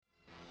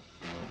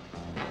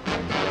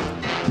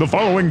The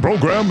following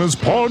program is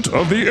part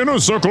of the Inner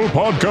Circle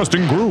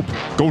Podcasting Group.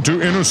 Go to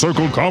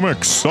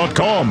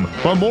InnerCircleComics.com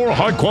for more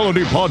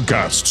high-quality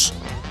podcasts.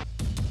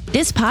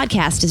 This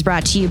podcast is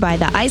brought to you by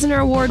the Eisner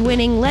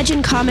Award-winning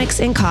Legend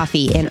Comics and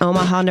Coffee in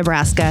Omaha,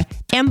 Nebraska,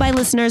 and by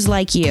listeners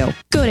like you.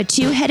 Go to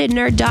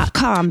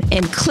twoheadednerd.com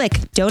and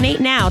click Donate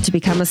Now to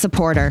become a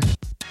supporter.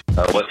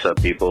 What's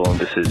up, people?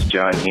 This is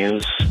John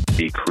Hughes,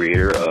 the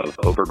creator of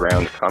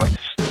Overground Comics,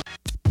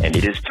 and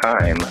it is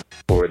time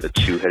for the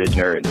Two-Headed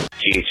Nerd,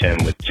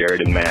 THM with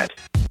Jared and Matt.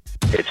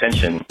 Pay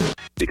attention,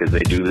 because they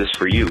do this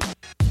for you.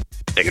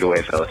 Take it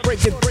away, fellas.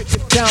 Break it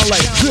down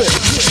like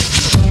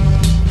this.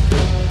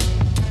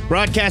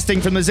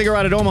 Broadcasting from the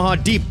Ziggurat at Omaha,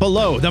 deep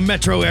below the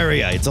metro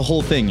area. It's a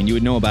whole thing, and you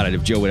would know about it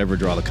if Joe would ever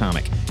draw the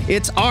comic.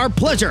 It's our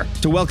pleasure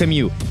to welcome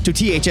you to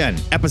THN,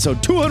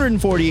 episode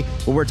 240,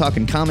 where we're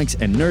talking comics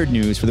and nerd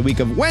news for the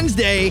week of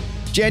Wednesday,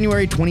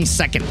 January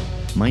 22nd.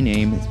 My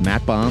name is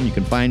Matt Baum. You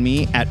can find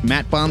me at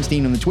Matt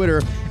Baumstein on the Twitter.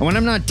 And when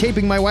I'm not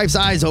taping my wife's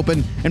eyes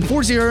open and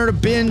forcing her to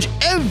binge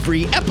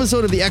every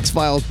episode of The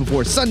X-Files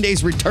before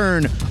Sunday's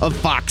return of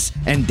Fox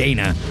and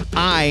Dana,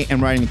 I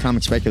am writing the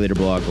comic speculator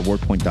blog for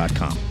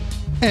WorkPoint.com.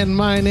 And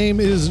my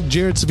name is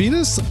Jared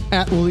Savitas,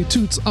 at Willie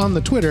Toots on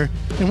the Twitter.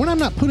 And when I'm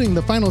not putting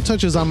the final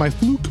touches on my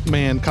Fluke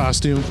Man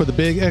costume for the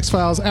big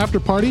X-Files after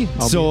party,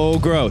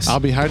 Gross. I'll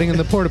be hiding in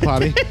the porta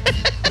potty.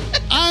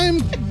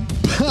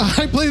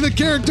 I play the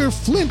character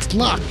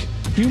Flintlock,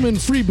 human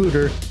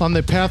freebooter on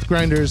the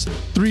Pathgrinders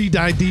 3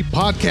 Die Deep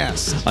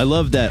podcast. I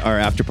love that our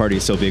after party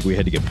is so big we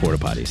had to get porta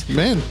potties.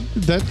 Man,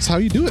 that's how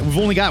you do it. We've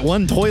only got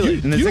one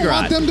toilet in the You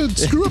Ziggurat. don't want them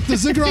to screw up the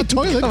Ziggurat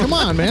toilet? Come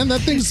on, man.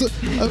 That thing's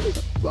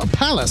a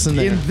palace in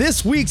there. In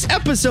this week's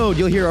episode,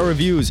 you'll hear our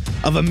reviews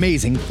of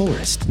Amazing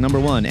Forest,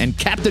 #1, and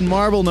Captain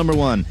Marvel,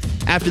 #1.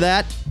 After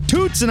that,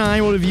 Toots and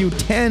I will review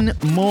 10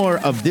 more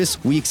of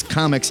this week's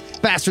comics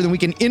faster than we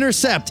can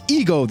intercept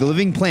Ego, the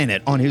living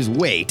planet, on his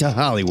way to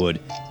Hollywood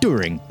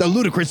during the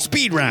ludicrous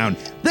speed round.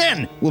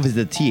 Then we'll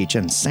visit the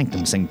THN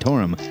Sanctum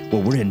Sanctorum,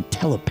 where we're in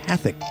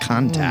telepathic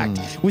contact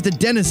with the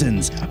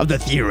denizens of the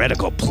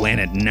theoretical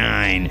Planet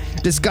 9,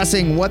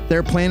 discussing what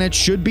their planet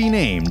should be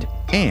named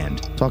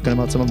and talking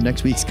about some of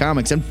next week's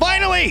comics. And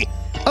finally,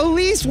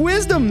 Elise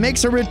Wisdom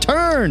makes a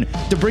return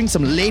to bring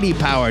some lady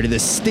power to the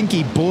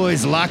stinky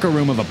boys' locker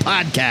room of a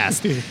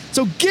podcast.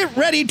 So get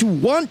ready to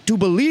want to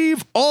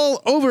believe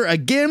all over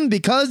again,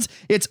 because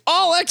it's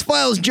all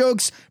X-Files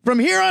jokes from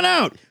here on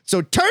out.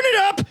 So turn it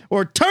up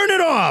or turn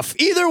it off.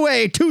 Either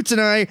way, Toots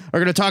and I are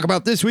going to talk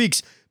about this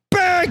week's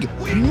Big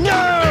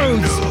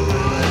News!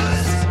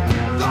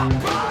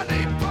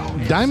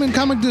 Diamond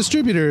Comic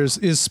Distributors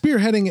is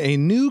spearheading a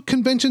new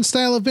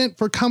convention-style event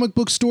for comic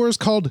book stores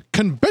called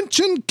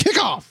Convention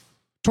Kickoff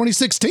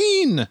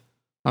 2016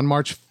 on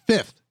March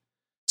 5th.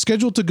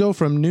 Scheduled to go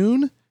from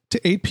noon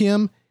to 8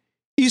 p.m.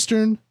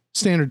 Eastern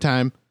Standard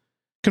Time.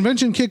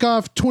 Convention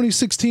Kickoff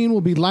 2016 will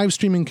be live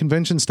streaming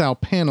convention-style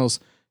panels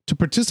to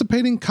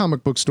participating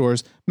comic book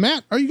stores.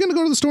 Matt, are you going to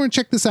go to the store and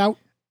check this out?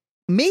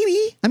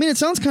 Maybe. I mean, it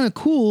sounds kind of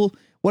cool.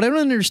 What I don't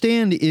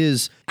understand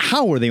is,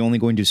 how are they only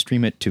going to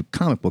stream it to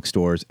comic book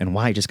stores, and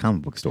why just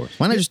comic book stores?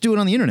 Why not just do it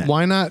on the internet?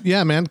 Why not?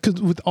 Yeah, man.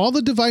 Because with all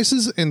the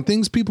devices and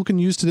things people can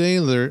use today,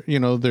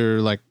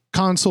 they're like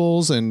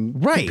consoles and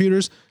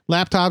computers,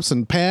 laptops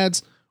and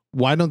pads.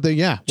 Why don't they?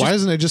 Yeah. Why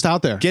isn't it just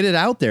out there? Get it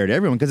out there to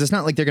everyone, because it's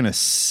not like they're going to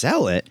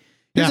sell it.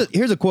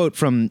 Here's a quote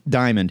from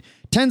Diamond.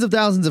 Tens of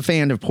thousands of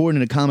fans have poured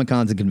into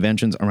Comic-Cons and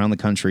conventions around the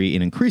country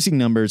in increasing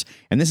numbers,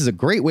 and this is a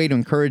great way to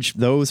encourage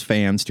those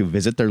fans to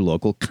visit their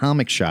local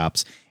comic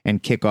shops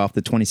and kick off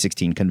the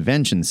 2016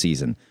 convention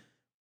season.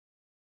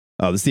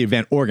 Oh, this is the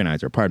event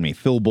organizer,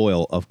 Phil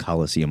Boyle of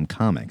Coliseum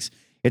Comics.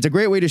 It's a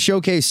great way to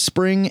showcase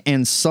spring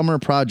and summer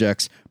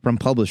projects from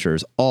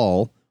publishers,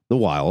 all the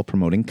while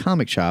promoting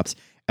comic shops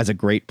as a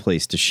great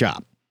place to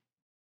shop.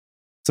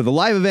 So the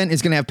live event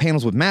is going to have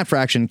panels with Matt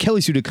Fraction,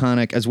 Kelly Sue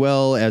DeConnick, as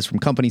well as from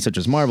companies such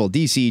as Marvel,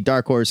 DC,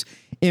 Dark Horse,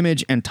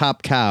 Image, and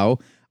Top Cow,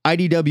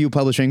 IDW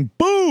Publishing,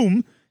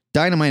 Boom,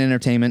 Dynamite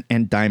Entertainment,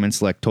 and Diamond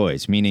Select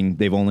Toys, meaning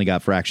they've only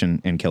got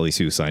Fraction and Kelly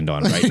Sue signed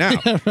on right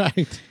now.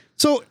 Right.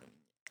 So,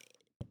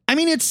 I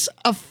mean, it's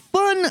a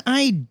fun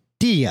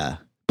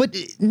idea, but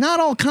not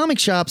all comic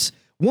shops,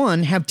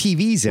 one, have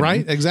TVs in them.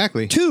 Right,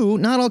 exactly. Two,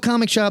 not all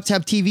comic shops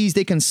have TVs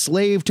they can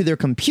slave to their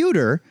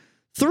computer.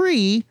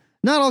 Three,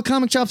 not all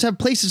comic shops have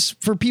places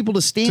for people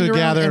to stand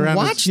around and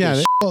watch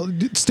this. Well,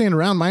 stand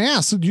around my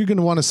ass. You're going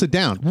to want to sit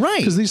down. Right.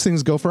 Because these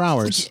things go for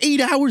hours. It's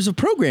 8 hours of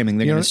programming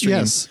they're going to stream.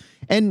 Yes.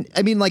 And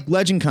I mean, like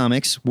Legend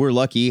Comics, we're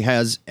lucky,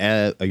 has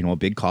a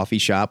big coffee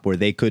shop where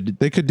they could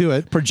do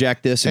it,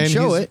 project this and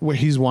show it.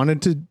 He's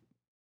wanted to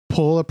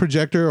pull a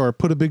projector or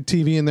put a big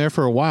TV in there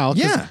for a while.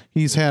 Yeah.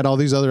 He's had all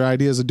these other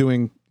ideas of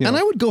doing. And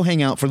I would go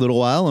hang out for a little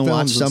while and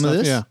watch some of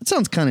this. Yeah. It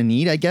sounds kind of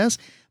neat, I guess.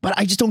 But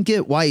I just don't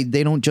get why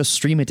they don't just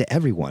stream it to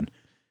everyone.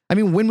 I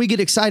mean, when we get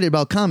excited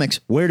about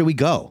comics, where do we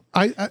go?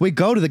 We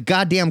go to the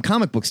goddamn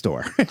comic book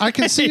store. I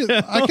can see it.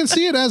 I can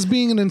see it as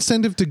being an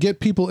incentive to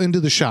get people into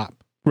the shop.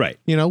 Right.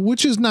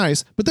 Which is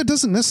nice, but that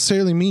doesn't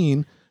necessarily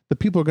mean that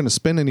people are going to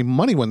spend any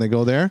money when they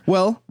go there.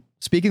 Well,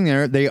 speaking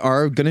there, they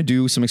are going to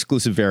do some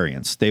exclusive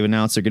variants. They've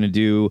announced they're going to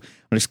do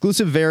an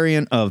exclusive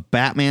variant of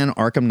Batman,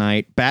 Arkham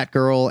Knight,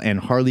 Batgirl, and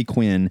Harley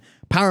Quinn,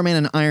 Power Man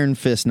and Iron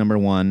Fist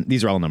 #1.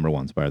 These are all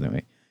 #1s, by the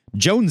way.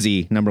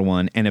 Jonesy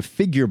 #1, and a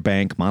figure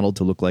bank modeled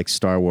to look like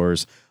Star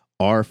Wars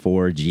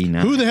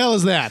R4G9. Who the hell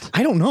is that?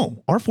 I don't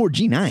know.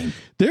 R4G9.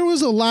 There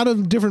was a lot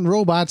of different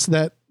robots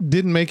that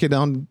didn't make it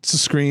on the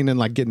screen and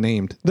like get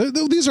named.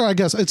 These are, I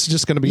guess, it's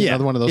just going to be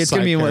another one of those. It's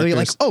going to be characters.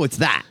 like, oh, it's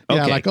that.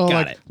 Yeah,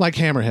 Okay, like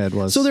Hammerhead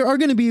was. So there are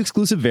going to be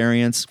exclusive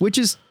variants, which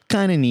is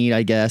kind of neat,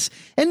 I guess.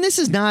 And this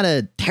is not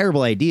a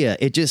terrible idea.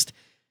 It just,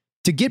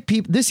 to get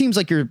people, this seems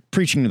like you're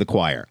preaching to the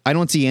choir. I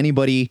don't see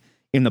anybody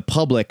in the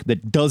public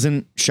that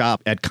doesn't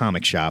shop at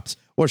comic shops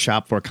or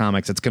shop for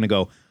comics that's going to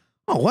go,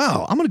 oh,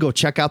 wow, I'm going to go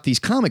check out these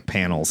comic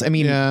panels. I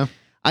mean,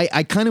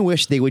 I kind of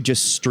wish they would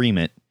just stream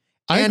it.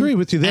 I agree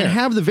with you there. And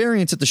have the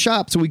variants at the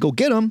shop so we go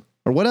get them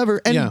or whatever.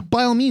 And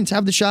by all means,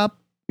 have the shop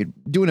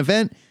do an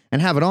event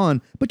and have it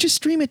on, but just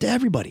stream it to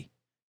everybody.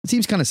 It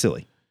seems kind of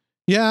silly.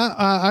 Yeah,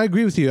 I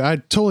agree with you. I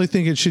totally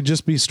think it should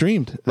just be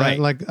streamed. Right.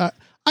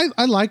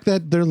 I like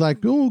that they're like,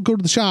 oh, go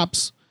to the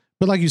shops.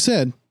 But like you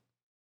said,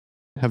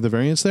 have the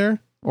variants there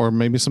or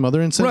maybe some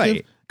other incentive.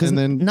 Right. Because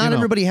not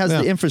everybody has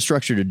the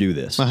infrastructure to do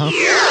this.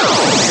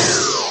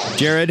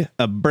 Jared,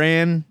 a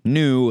brand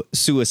new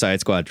Suicide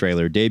Squad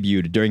trailer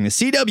debuted during the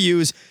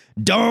CW's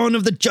Dawn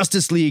of the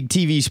Justice League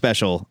TV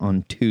special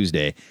on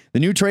Tuesday. The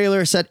new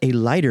trailer set a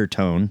lighter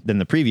tone than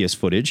the previous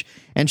footage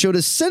and showed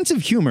a sense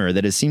of humor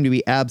that has seemed to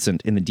be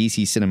absent in the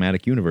DC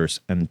cinematic universe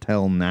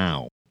until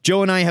now.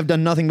 Joe and I have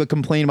done nothing but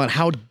complain about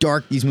how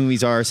dark these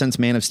movies are since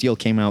Man of Steel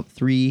came out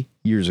 3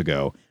 years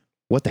ago.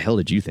 What the hell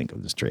did you think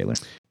of this trailer?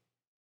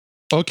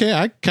 Okay,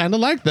 I kind of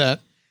like that.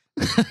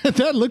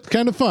 That looked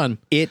kind of fun.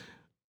 It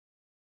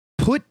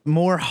put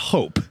more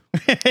hope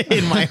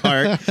in my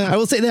heart. I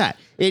will say that.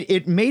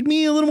 It made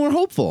me a little more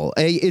hopeful.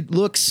 It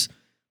looks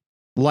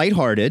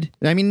lighthearted.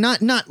 I mean,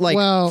 not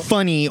like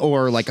funny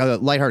or like a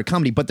lighthearted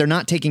comedy, but they're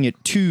not taking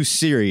it too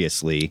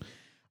seriously.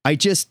 I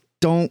just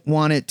don't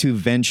want it to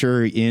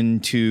venture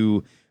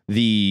into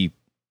the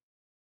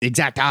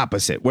exact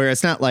opposite, where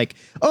it's not like,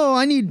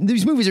 oh,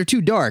 these movies are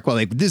too dark. Well,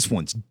 like this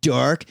one's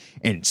dark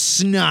and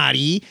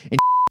snotty and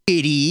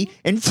shitty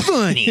and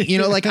funny. You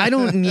know, like I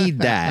don't need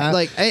that.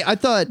 Like I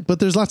thought, but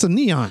there's lots of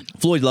neon.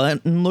 Floyd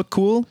Lawton looked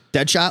cool.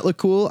 Deadshot looked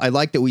cool. I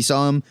like that we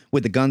saw him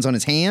with the guns on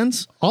his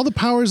hands. All the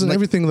powers and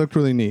everything looked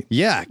really neat.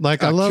 Yeah,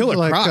 like I love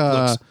Killer Croc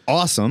looks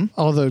awesome.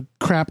 All the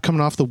crap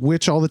coming off the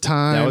witch all the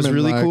time. That was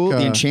really cool.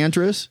 The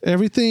Enchantress.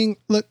 Everything.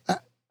 Look,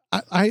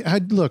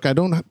 I look. I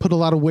don't put a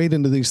lot of weight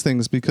into these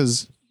things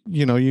because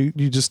you know you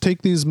just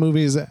take these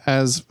movies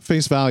as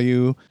face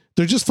value.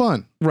 They're just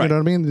fun. Right. You know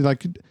what I mean?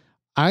 Like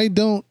I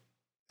don't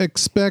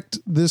expect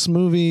this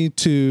movie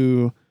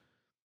to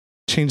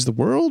change the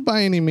world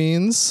by any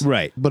means,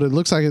 right? But it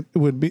looks like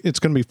it's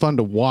going to be fun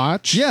to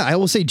watch. Yeah, I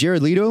will say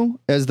Jared Leto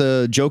as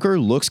the Joker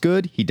looks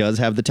good. He does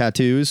have the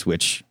tattoos,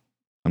 which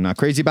I'm not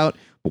crazy about,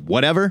 but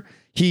whatever.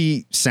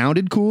 He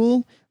sounded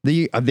cool.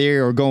 They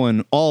are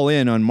going all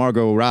in on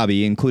Margot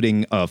Robbie,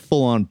 including a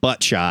full-on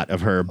butt shot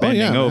of her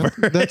bending over.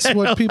 That's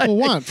what people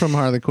want from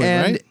Harley Quinn,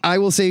 and right? I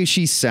will say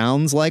she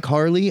sounds like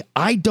Harley.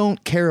 I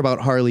don't care about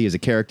Harley as a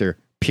character,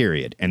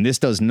 period. And this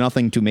does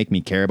nothing to make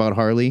me care about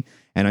Harley.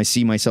 And I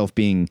see myself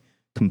being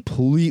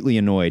completely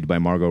annoyed by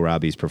Margot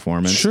Robbie's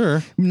performance.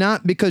 Sure.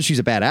 Not because she's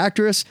a bad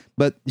actress,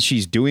 but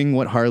she's doing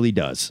what Harley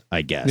does,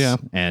 I guess. Yeah.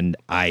 And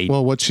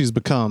what she's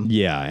become.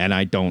 Yeah. And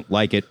I don't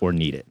like it or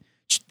need it.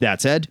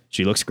 That said,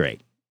 she looks great.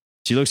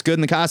 She looks good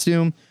in the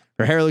costume.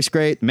 Her hair looks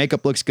great.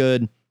 Makeup looks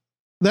good.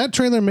 That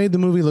trailer made the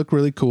movie look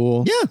really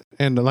cool. Yeah.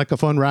 And like a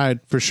fun ride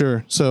for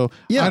sure. So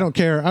I don't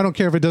care. I don't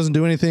care if it doesn't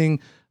do anything.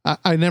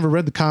 I never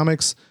read the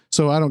comics,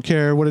 so I don't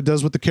care what it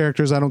does with the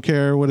characters. I don't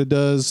care what it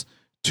does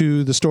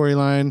to the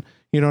storyline.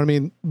 You know what I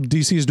mean?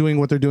 DC is doing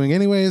what they're doing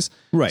anyways.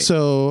 Right.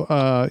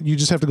 So you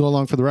just have to go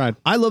along for the ride.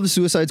 I love the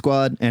Suicide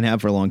Squad and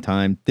have for a long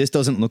time. This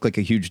doesn't look like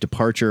a huge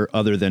departure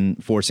other than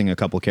forcing a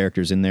couple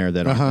characters in there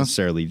that aren't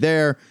necessarily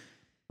there.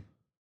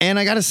 And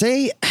I got to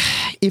say,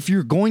 if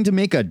you're going to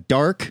make a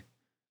dark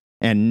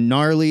and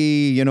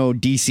gnarly,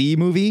 DC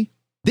movie,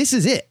 this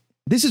is it.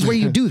 This is where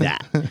you do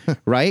that,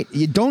 right?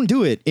 You don't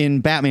do it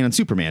in Batman and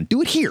Superman.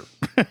 Do it here,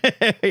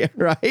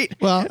 right?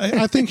 Well,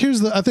 I think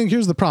here's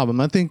the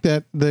problem. I think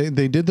that they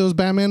did those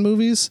Batman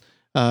movies.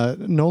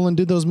 Nolan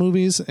did those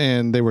movies,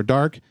 and they were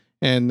dark.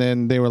 And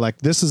then they were like,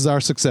 "This is our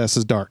success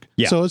is dark."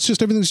 Yeah. So it's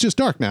just everything's just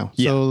dark now.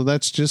 Yeah. So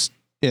that's just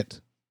it.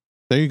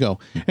 There you go.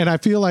 And I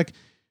feel like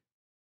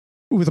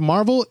with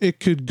Marvel, it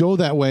could go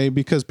that way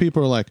because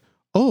people are like,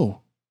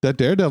 "Oh, that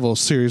Daredevil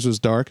series was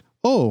dark.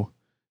 Oh,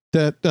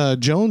 that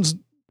Jones."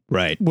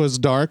 Was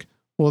dark.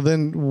 Well,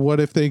 then what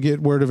if they get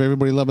word of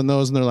everybody loving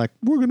those and they're like,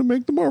 we're going to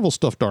make the Marvel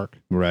stuff dark.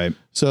 Right.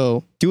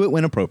 So do it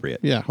when appropriate.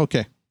 Yeah.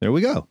 Okay. There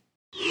we go. All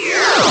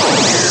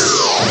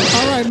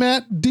right,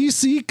 Matt.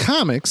 DC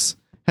Comics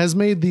has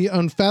made the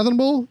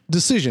unfathomable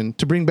decision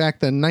to bring back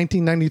the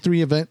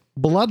 1993 event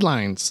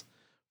Bloodlines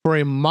for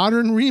a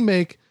modern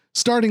remake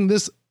starting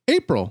this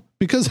April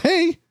because,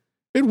 hey,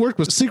 It worked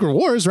with Secret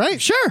Wars, right?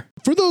 Sure.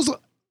 For those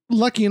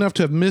lucky enough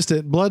to have missed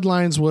it,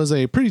 Bloodlines was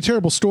a pretty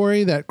terrible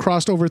story that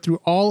crossed over through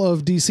all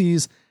of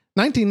DC's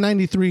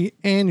 1993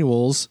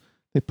 annuals.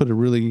 They put a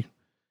really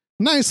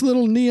nice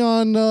little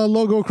neon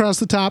logo across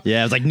the top.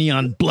 Yeah, it's like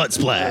neon blood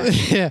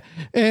splash. Yeah.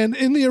 And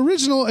in the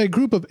original, a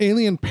group of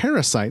alien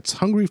parasites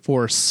hungry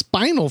for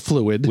spinal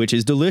fluid, Which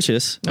is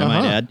delicious, I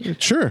might add.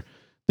 Sure.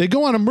 They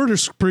go on a murder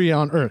spree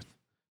on Earth.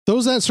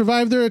 Those that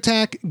survived their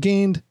attack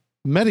gained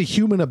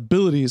metahuman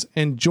abilities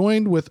and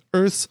joined with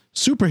Earth's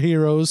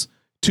superheroes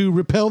to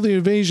repel the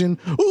invasion.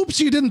 Oops,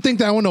 you didn't think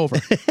that one over.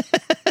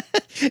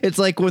 It's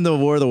like when the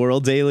War of the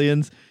Worlds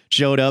aliens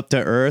showed up to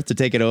Earth to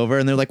take it over,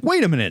 and they're like,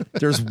 wait a minute,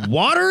 there's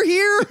water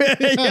here?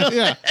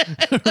 Yeah.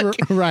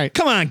 Right.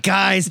 Come on,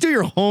 guys, do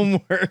your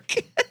homework.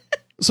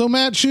 So,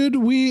 Matt, should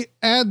we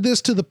add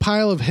this to the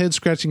pile of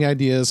head-scratching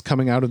ideas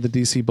coming out of the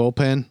DC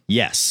bullpen?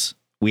 Yes,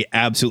 we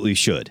absolutely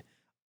should.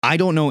 I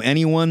don't know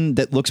anyone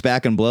that looks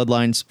back on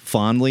Bloodlines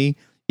fondly.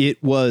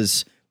 It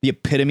was the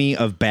epitome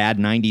of bad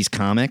 90s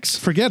comics.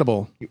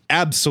 Forgettable.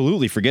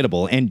 Absolutely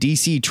forgettable. And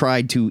DC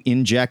tried to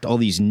inject all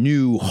these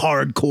new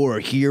hardcore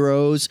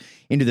heroes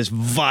into this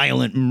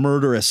violent,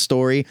 murderous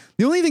story.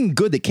 The only thing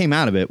good that came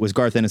out of it was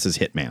Garth Ennis's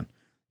Hitman.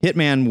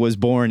 Hitman was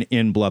born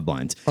in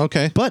Bloodlines.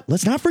 Okay. But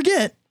let's not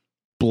forget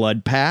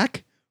Blood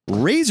Pack,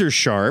 Razor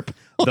Sharp,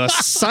 the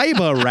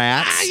Cyber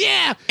Rats,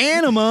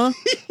 Anima,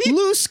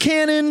 Loose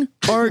Cannon,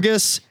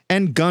 Argus,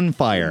 and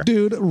Gunfire.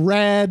 Dude,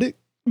 rad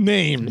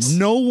names.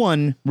 No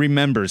one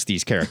remembers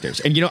these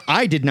characters. And,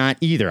 I did not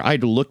either. I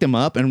had to look them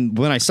up. And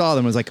when I saw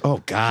them, I was like,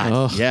 oh,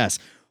 God, yes.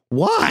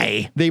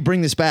 Why they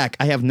bring this back,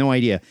 I have no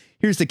idea.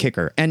 Here's the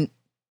kicker. And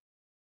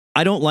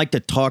I don't like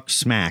to talk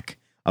smack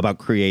about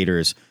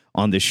creators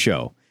on this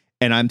show.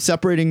 And I'm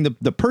separating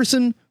the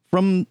person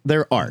from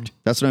their art.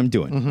 That's what I'm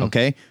doing.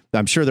 Okay.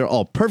 I'm sure they're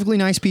all perfectly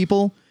nice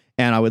people,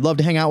 and I would love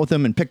to hang out with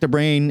them and pick their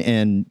brain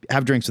and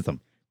have drinks with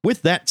them.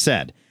 With that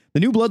said, the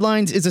new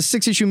Bloodlines is a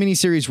 6-issue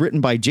miniseries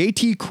written by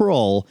J.T.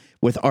 Kroll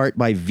with art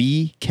by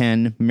V.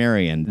 Ken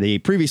Marion. They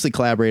previously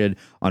collaborated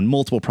on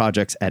multiple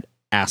projects at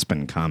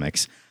Aspen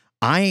Comics.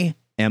 I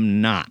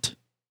am not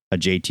a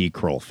J.T.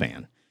 Kroll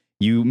fan.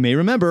 You may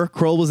remember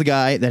Kroll was the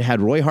guy that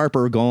had Roy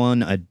Harper go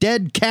on a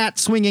dead cat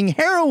swinging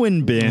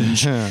heroin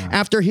binge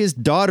after his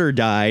daughter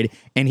died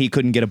and he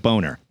couldn't get a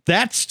boner.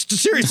 That's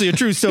seriously a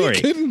true story.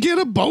 He couldn't get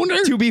a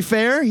boner? To be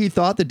fair, he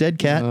thought the dead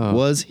cat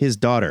was his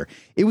daughter.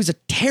 It was a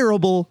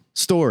terrible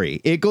story.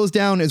 It goes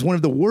down as one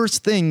of the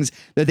worst things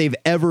that they've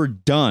ever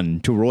done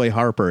to Roy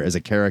Harper as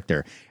a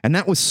character. And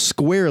that was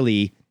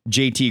squarely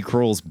J.T.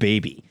 Kroll's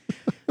baby.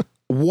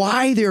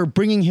 Why they're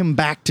bringing him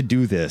back to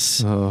do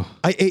this,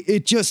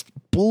 it just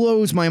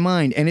blows my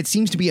mind. And it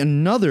seems to be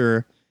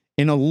another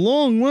in a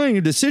long line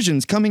of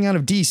decisions coming out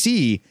of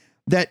DC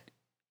that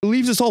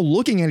leaves us all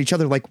looking at each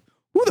other like,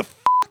 who the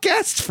fuck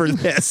asked for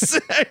this?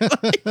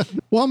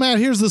 Well, Matt,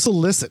 here's the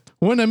solicit.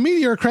 When a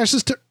meteor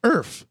crashes to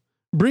Earth,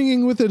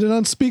 bringing with it an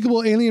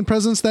unspeakable alien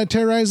presence that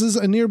terrorizes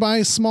a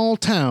nearby small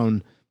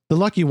town, the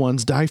lucky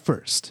ones die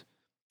first.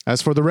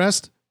 As for the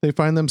rest, they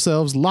find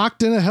themselves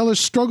locked in a hellish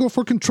struggle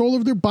for control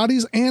of their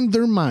bodies and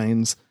their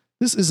minds.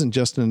 This isn't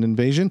just an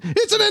invasion,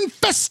 it's an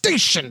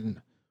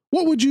infestation!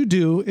 What would you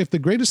do if the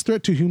greatest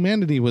threat to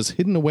humanity was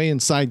hidden away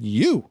inside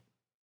you?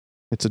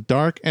 It's a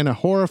dark and a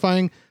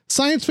horrifying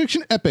science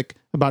fiction epic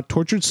about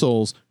tortured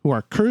souls who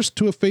are cursed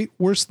to a fate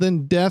worse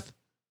than death.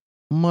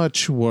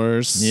 Much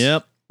worse.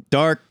 Yep.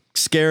 Dark,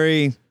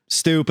 scary,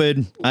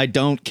 stupid. I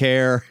don't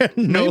care.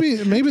 No.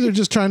 Maybe they're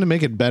just trying to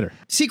make it better.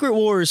 Secret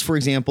Wars, for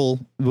example,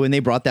 when they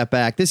brought that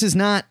back, this is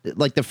not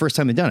like the first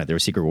time they've done it. There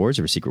was Secret Wars,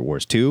 there was Secret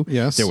Wars 2.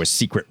 Yes. There was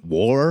Secret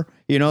War.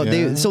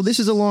 So this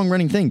is a long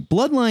running thing.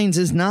 Bloodlines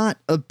is not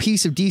a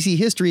piece of DC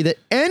history that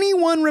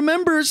anyone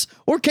remembers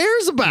or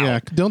cares about. Yeah.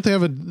 Don't they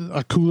have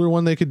a cooler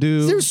one they could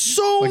do? There's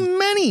so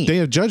many. Day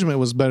of Judgment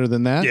was better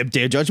than that.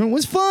 Day of Judgment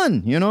was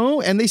fun,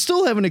 and they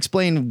still haven't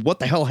explained what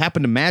the hell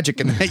happened to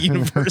magic in that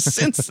universe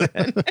since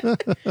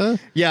then.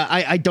 Yeah,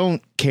 I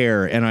don't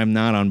care, and I'm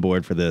not on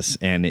board for this,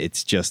 and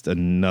it's just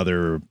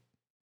another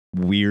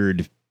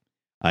weird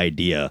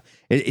idea.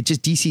 It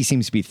just, DC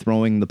seems to be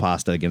throwing the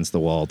pasta against the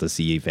wall to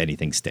see if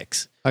anything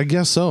sticks. I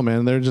guess so,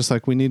 man. They're just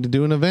like, we need to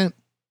do an event.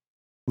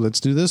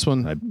 Let's do this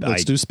one.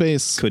 Let's do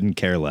space. Couldn't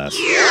care less.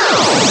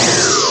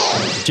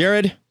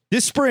 Jared,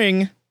 this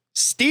spring,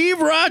 Steve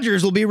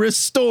Rogers will be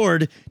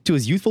restored to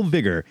his youthful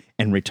vigor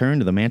and return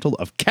to the mantle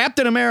of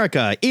Captain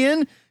America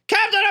in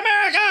Captain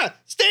America,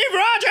 Steve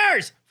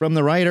Rogers, from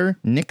the writer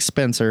Nick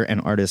Spencer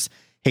and artist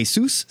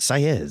Jesus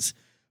Saez.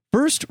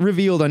 First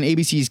revealed on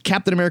ABC's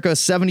Captain America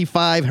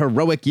 75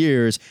 Heroic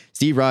Years,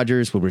 Steve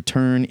Rogers will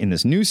return in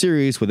this new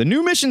series with a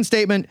new mission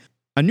statement,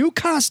 a new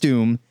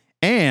costume,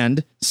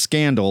 and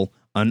scandal,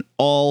 an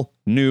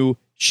all-new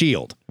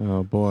shield.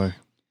 Oh, boy.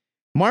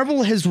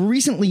 Marvel has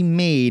recently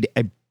made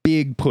a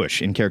big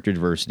push in character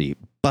diversity,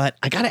 but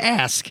I gotta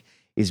ask,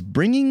 is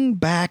bringing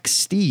back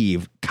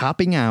Steve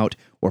copping out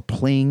or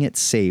playing it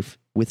safe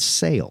with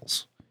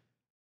sales?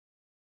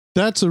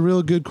 That's a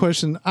real good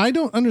question. I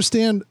don't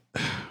understand.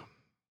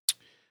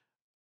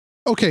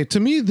 okay, to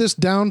me, this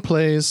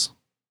downplays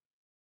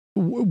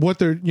what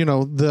they're,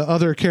 the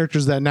other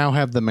characters that now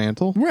have the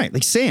mantle. Right.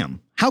 Like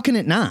Sam. How can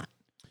it not?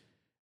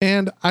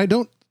 And I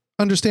don't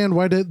understand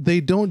why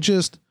they don't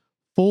just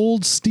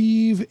fold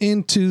Steve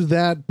into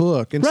that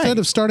book instead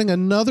of starting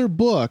another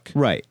book.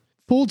 Right.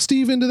 Fold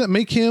Steve into that,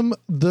 make him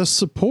the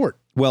support.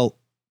 Well,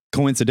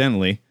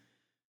 coincidentally,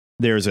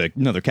 there's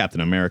another Captain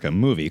America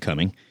movie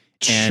coming.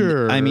 And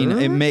Sure. I mean,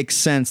 it makes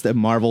sense that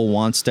Marvel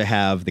wants to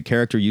have the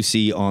character you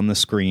see on the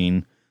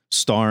screen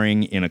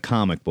starring in a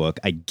comic book.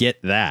 I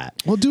get that.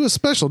 Well, do a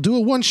special, do a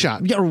one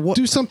shot,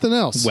 do something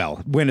else.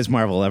 Well, when has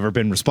Marvel ever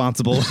been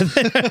responsible for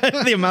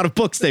the amount of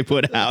books they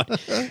put out?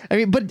 I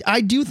mean, but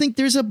I do think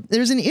there's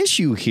an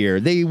issue here.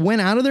 They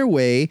went out of their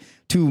way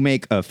to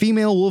make a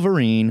female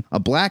Wolverine, a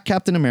black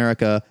Captain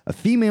America, a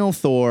female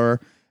Thor,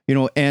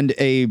 and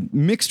a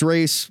mixed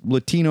race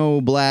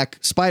Latino black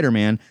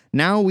Spider-Man.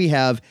 Now we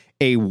have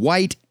a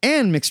white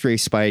and mixed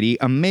race Spidey,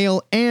 a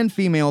male and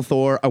female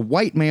Thor, a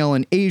white male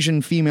and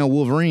Asian female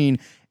Wolverine,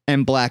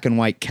 and black and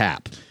white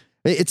Cap.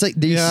 It's like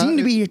they seem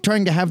to be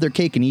trying to have their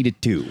cake and eat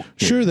it too.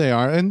 Sure they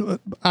are. And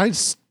I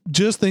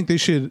just think they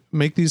should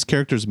make these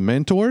characters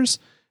mentors,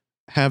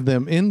 have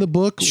them in the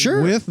book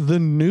with the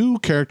new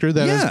character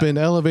that has been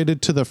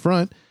elevated to the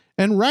front,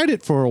 and write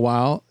it for a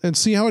while and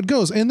see how it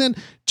goes. And then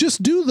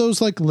just do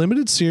those like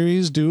limited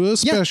series, do a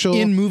special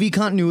in movie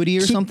continuity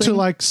or something to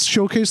like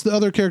showcase the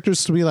other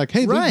characters, to be like,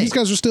 hey, these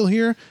guys are still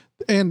here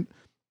and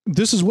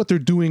this is what they're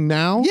doing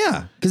now.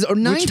 Yeah. Because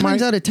 9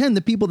 times out of 10,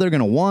 the people that are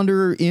going to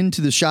wander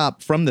into the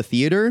shop from the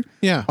theater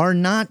are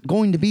not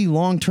going to be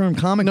long-term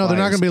comic No, buyers. they're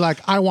not going to be like,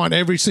 I want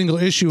every single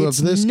issue of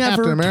this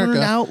Captain America.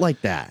 Turned out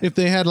like that. If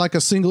they had like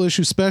a single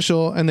issue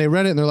special and they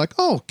read it and they're like,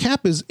 oh,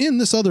 Cap is in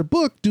this other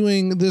book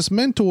doing this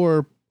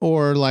mentor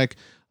or like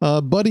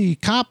a buddy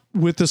cop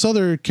with this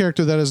other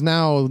character that is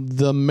now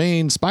the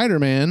main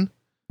Spider-Man.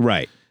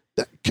 Right.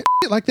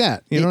 Like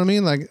that. You know what I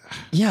mean? Like,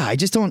 yeah, I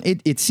just don't,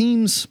 it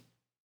seems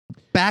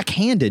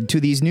backhanded to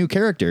these new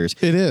characters.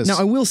 It is. Now,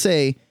 I will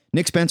say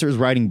Nick Spencer is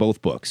writing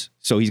both books.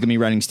 So he's going to be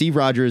writing Steve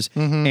Rogers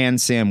and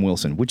Sam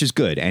Wilson, which is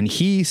good. And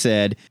he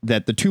said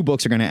that the two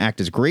books are going to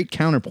act as great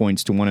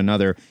counterpoints to one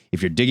another.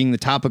 If you're digging the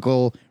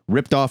topical,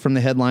 ripped off from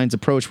the headlines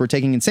approach we're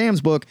taking in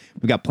Sam's book,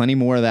 we've got plenty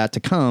more of that to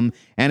come.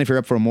 And if you're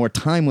up for a more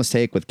timeless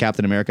take with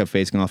Captain America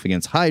facing off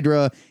against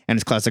Hydra and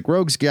his classic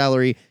Rogues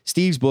Gallery,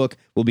 Steve's book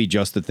will be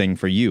just the thing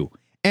for you.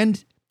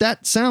 And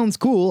that sounds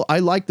cool. I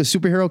like the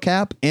superhero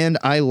Cap, and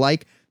I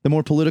like the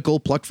more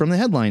political, plucked from the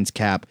headlines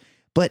Cap.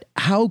 But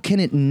how can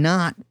it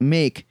not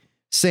make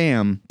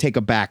Sam take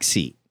a back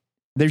seat?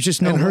 There's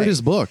just no way. hurt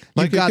his book.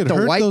 You've got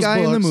the white guy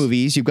in the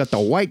movies. You've got the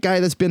white guy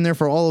that's been there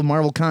for all of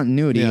Marvel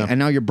continuity. And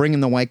now you're bringing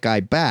the white guy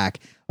back.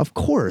 Of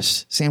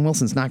course, Sam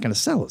Wilson's not going to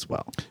sell as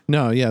well.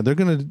 No, yeah. They're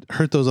going to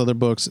hurt those other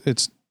books.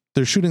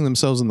 They're shooting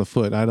themselves in the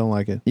foot. I don't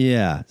like it.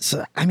 Yeah.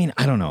 So, I mean,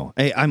 I don't know.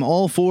 I'm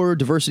all for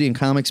diversity in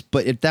comics,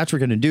 but if that's what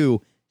we're going to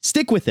do,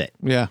 stick with it.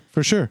 Yeah,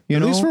 for sure.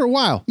 At least for a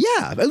while.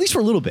 Yeah, at least for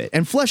a little bit.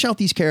 And flesh out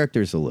these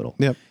characters a little.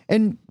 Yep.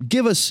 And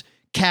give us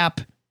Cap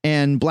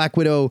and Black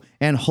Widow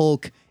and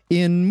Hulk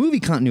in movie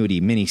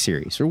continuity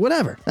miniseries or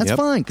whatever. That's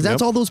fine, because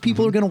that's all those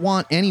people are going to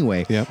want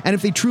anyway. And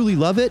if they truly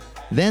love it,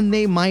 then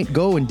they might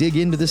go and dig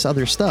into this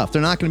other stuff.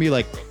 They're not going to be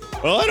like,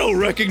 well, I don't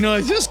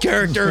recognize this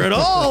character at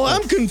all.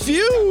 I'm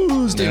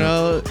confused. You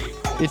know,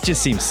 it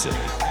just seems silly.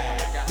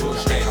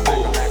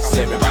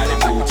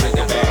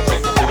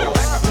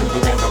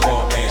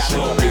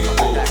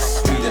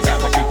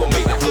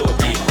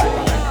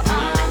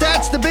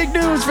 That's the big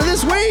news for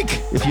this week.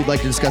 If you'd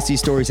like to discuss these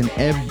stories and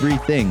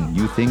everything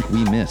you think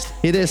we missed,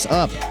 hit us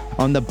up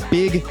on the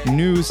big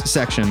news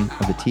section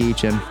of the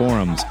THN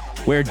forums,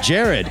 where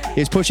Jared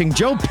is pushing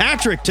Joe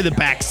Patrick to the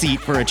back seat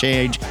for a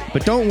change.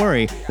 But don't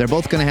worry, they're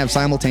both going to have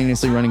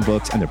simultaneously running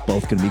books, and they're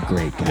both going to be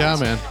great, guys. Yeah,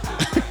 man.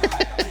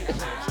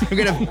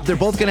 They're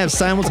both going to have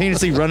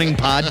simultaneously running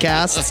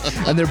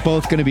podcasts, and they're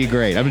both going to be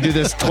great. I'm going to do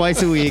this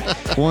twice a week,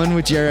 one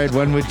with Jared,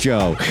 one with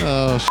Joe.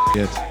 Oh,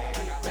 shit.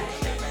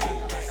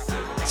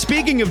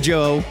 Speaking of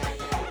Joe,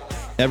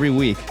 every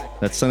week,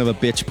 that son of a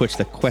bitch puts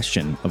the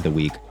question of the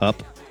week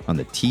up on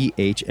the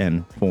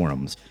THN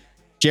forums.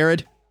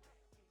 Jared,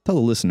 tell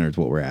the listeners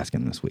what we're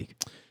asking this week.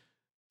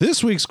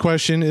 This week's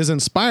question is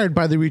inspired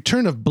by the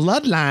return of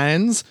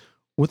Bloodlines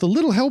with a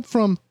little help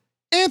from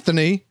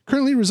Anthony,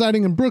 currently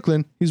residing in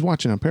Brooklyn. He's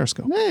watching on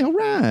Periscope. Hey, all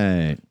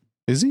right.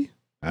 Is he?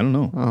 I don't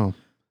know. Oh.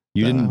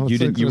 You didn't.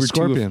 You were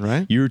Scorpion,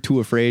 right? You were too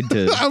afraid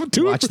to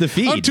watch the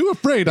feed. I'm too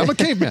afraid. I'm a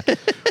caveman.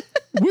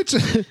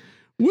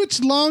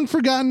 Which long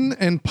forgotten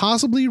and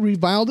possibly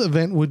reviled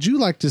event would you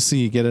like to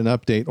see get an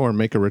update or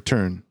make a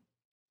return?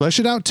 Flesh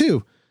it out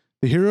too.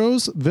 The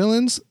heroes,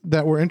 villains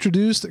that were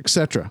introduced,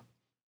 etc.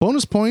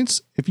 Bonus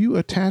points if you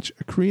attach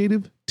a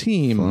creative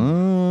team.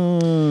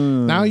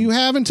 Now you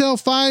have until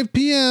 5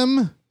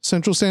 p.m.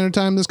 Central Standard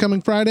Time this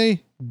coming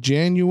Friday,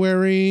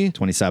 January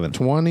 27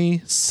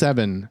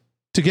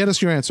 to get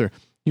us your answer.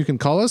 You can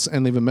call us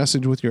and leave a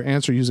message with your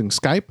answer using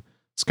Skype.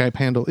 Skype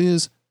handle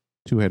is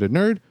Two-Headed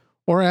Nerd,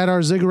 or at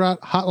our Ziggurat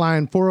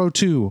hotline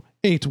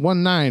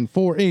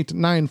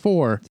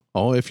 402-819-4894.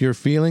 Oh, if you're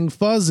feeling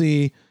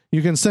fuzzy,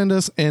 you can send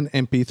us an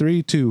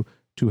MP3 to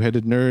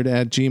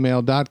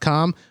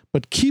twoheadednerd@gmail.com,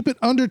 but keep it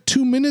under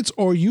 2 minutes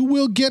or you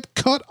will get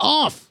cut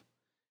off.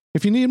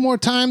 If you need more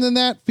time than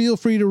that, feel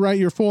free to write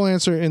your full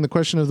answer in the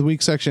question of the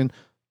week section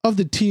of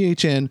the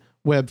THN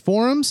web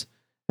forums,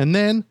 and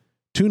then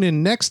tune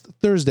in next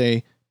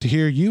Thursday to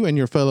hear you and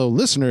your fellow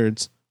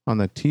listeners on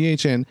the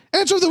THN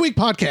Answer of the Week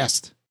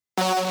podcast.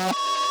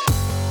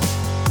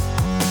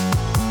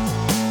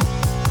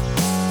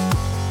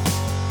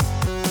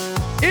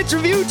 It's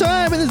review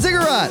time in the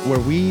Ziggurat, where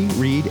we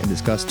read and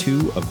discuss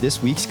 2 of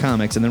this week's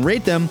comics and then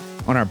rate them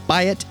on our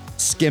buy it,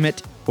 skim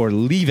it, or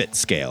leave it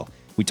scale.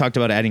 We talked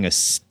about adding a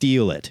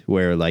steal it,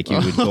 where like you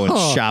would go and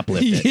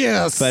shoplift it.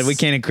 Yes. But we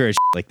can't encourage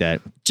like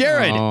that.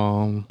 Jared,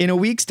 in a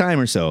week's time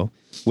or so,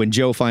 when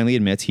Joe finally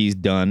admits he's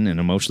done and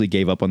emotionally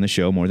gave up on the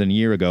show more than a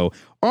year ago,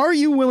 are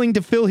you willing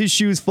to fill his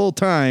shoes full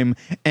time?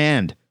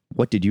 And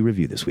what did you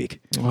review this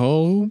week?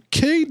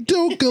 Okay,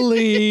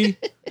 dokily.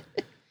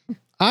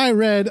 I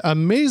read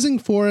Amazing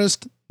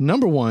Forest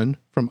 #1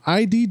 from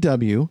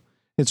IDW.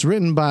 It's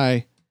written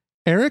by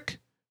Eric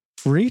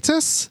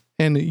Freitas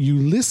and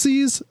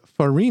Ulysses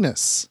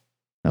Farinas.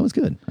 That was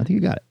good. I think you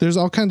got it. There's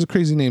all kinds of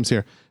crazy names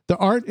here. The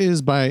art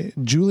is by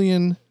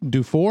Julian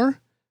Dufour,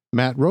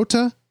 Matt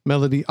Rota,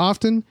 Melody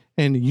Often,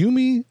 and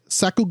Yumi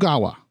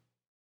Sakugawa.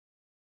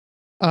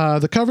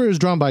 The cover is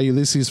drawn by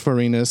Ulysses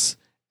Farinas,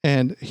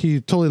 and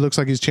he totally looks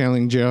like he's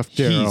channeling Jeff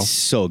Darrow. He's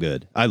so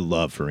good. I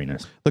love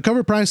Farinas. The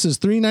cover price is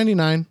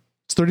 $3.99.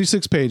 It's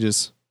 36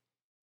 pages.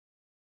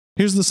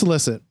 Here's the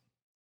solicit.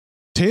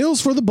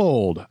 Tales for the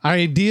bold,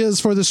 ideas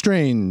for the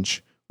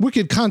strange,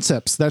 wicked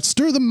concepts that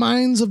stir the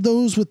minds of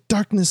those with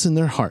darkness in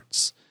their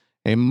hearts.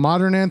 A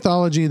modern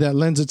anthology that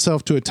lends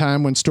itself to a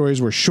time when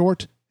stories were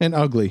short and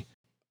ugly.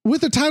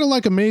 With a title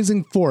like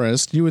Amazing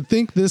Forest, you would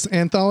think this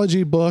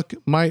anthology book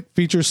might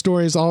feature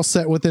stories all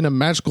set within a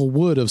magical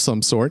wood of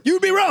some sort.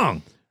 You'd be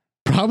wrong.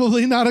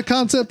 Probably not a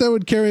concept that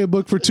would carry a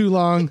book for too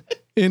long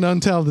in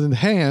untalented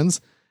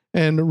hands,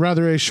 and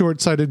rather a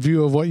short-sighted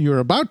view of what you're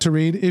about to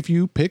read if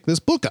you pick this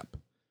book up.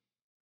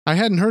 I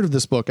hadn't heard of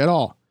this book at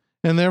all,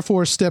 and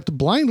therefore stepped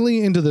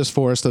blindly into this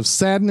forest of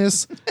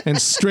sadness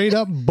and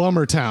straight-up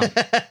bummer town.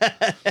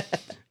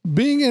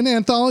 Being an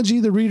anthology,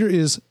 the reader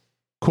is,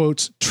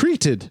 quote,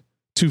 treated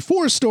to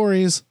 4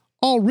 stories,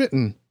 all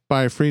written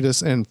by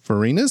Freitas and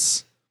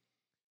Farinas,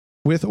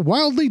 with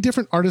wildly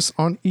different artists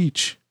on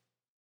each.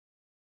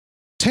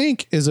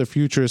 Tank is a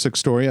futuristic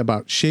story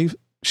about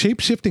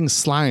shape-shifting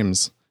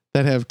slimes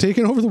that have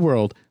taken over the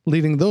world,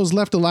 leading those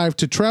left alive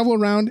to travel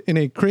around in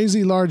a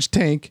crazy large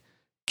tank,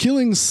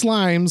 killing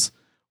slimes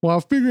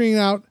while figuring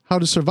out how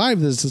to survive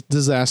this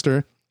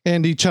disaster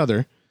and each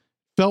other.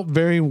 Felt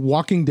very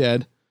Walking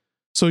Dead.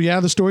 So yeah,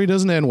 the story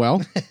doesn't end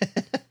well.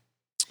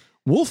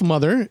 Wolf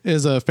Mother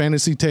is a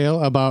fantasy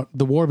tale about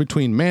the war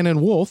between man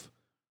and wolf,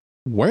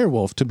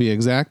 werewolf to be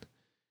exact.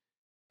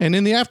 And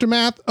in the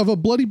aftermath of a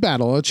bloody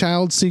battle, a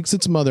child seeks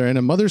its mother and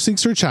a mother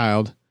seeks her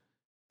child.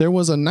 There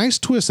was a nice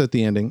twist at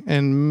the ending,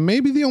 and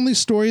maybe the only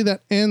story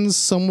that ends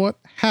somewhat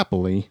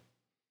happily.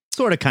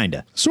 Sorta,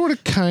 kinda.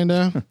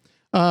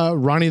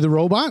 Ronnie the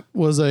Robot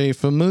was a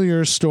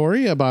familiar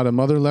story about a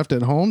mother left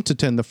at home to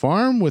tend the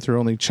farm with her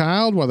only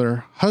child while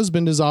her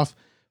husband is off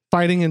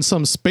fighting in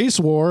some space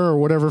war or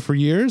whatever for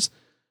years.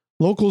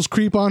 Locals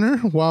creep on her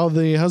while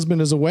the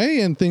husband is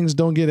away, and things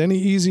don't get any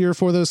easier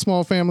for the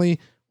small family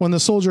when the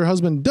soldier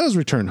husband does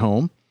return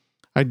home.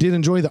 I did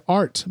enjoy the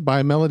art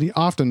by Melody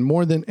Often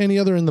more than any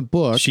other in the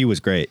book. She was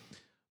great.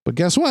 But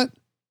guess what?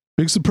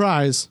 Big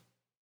surprise.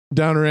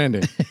 Downer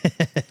ending.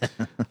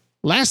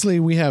 Lastly,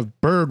 we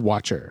have Bird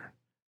Watcher.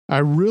 I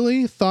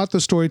really thought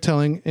the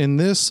storytelling in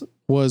this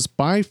was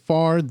by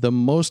far the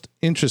most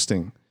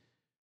interesting.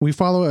 We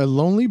follow a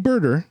lonely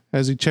birder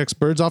as he checks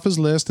birds off his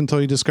list until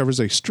he discovers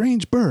a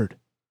strange bird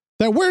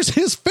that wears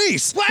his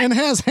face and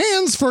has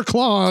hands for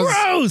claws.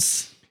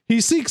 Gross!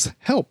 He seeks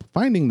help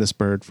finding this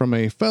bird from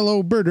a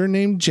fellow birder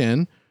named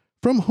Jen,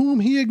 from whom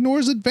he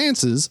ignores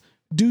advances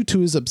due to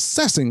his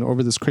obsessing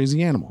over this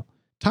crazy animal.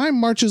 Time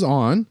marches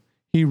on.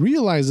 He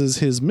realizes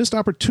his missed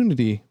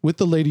opportunity with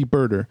the lady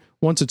birder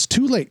once it's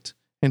too late,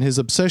 and his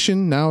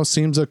obsession now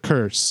seems a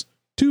curse.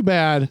 Too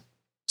bad.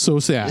 So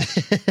sad.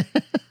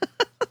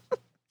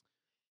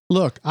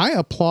 Look, I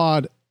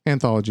applaud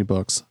anthology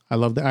books. I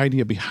love the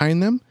idea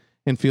behind them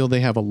and feel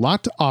they have a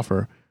lot to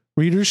offer.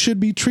 Readers should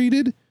be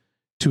treated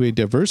to a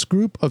diverse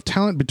group of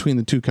talent between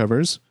the 2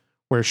 covers,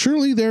 where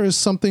surely there is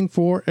something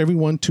for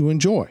everyone to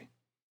enjoy.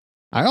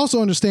 I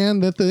also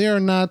understand that they are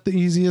not the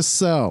easiest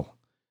sell,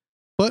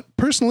 but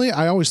personally,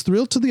 I always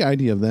thrilled to the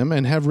idea of them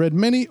and have read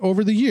many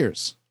over the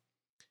years.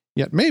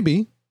 Yet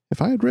maybe,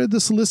 if I had read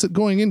the solicit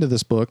going into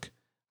this book,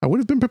 I would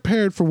have been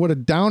prepared for what a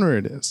downer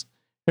it is.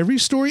 Every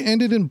story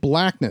ended in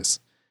blackness.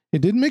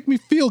 It didn't make me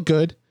feel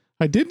good.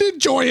 I didn't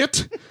enjoy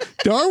it.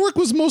 The artwork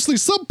was mostly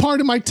subpar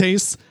to my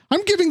tastes.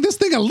 I'm giving this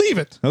thing a leave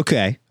it.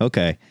 Okay.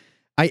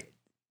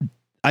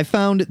 I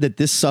found that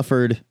this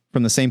suffered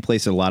from the same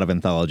place that a lot of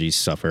anthologies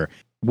suffer.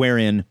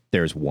 wherein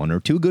there's one or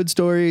two good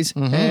stories,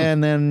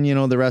 and then,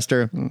 the rest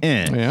are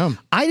eh. Yeah.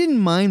 I didn't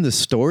mind the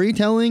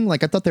storytelling.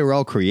 Like, I thought they were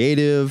all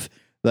creative.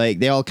 Like,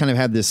 they all kind of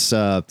had this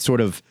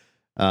sort of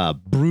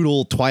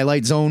brutal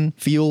Twilight Zone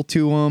feel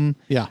to them.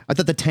 Yeah. I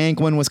thought the tank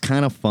one was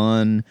kind of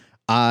fun.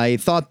 I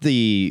thought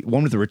the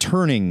one with the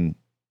returning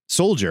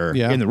soldier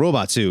in the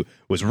robot suit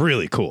was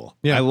really cool.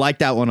 Yeah. I liked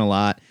that one a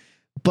lot.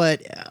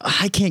 But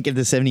I can't give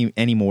this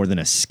any more than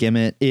a skim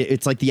it.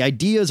 It's like the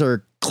ideas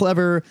are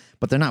clever,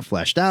 but they're not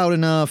fleshed out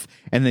enough,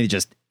 and they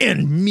just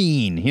end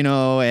mean,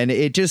 and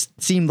it just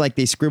seemed like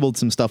they scribbled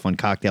some stuff on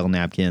cocktail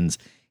napkins,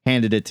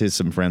 handed it to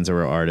some friends who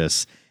were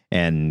artists,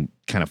 and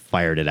kind of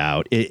fired it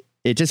out. It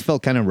just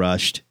felt kind of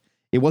rushed.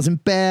 It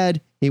wasn't bad.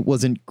 It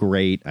wasn't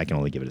great. I can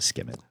only give it a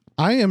skim it.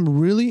 I am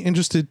really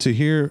interested to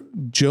hear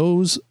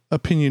Joe's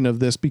opinion of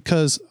this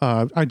because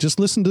I just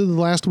listened to the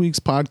last week's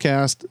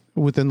podcast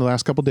within the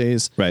last couple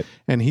days. Right.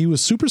 And he was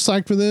super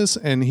psyched for this,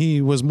 and he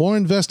was more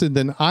invested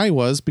than I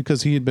was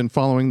because he had been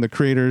following the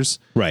creators.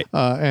 Right.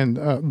 And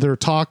their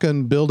talk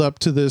and build up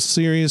to this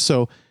series.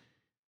 So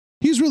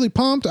he's really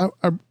pumped.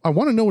 I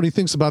want to know what he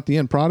thinks about the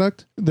end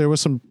product. There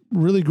was some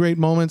really great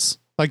moments,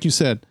 like you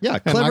said. Yeah,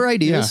 clever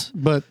ideas,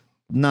 but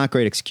not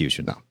great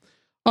execution. No.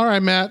 All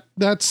right, Matt,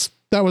 that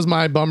was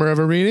my bummer of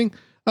a reading.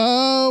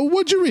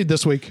 What'd you read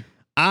this week?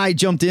 I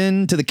jumped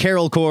into the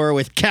Carol Corps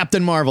with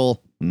Captain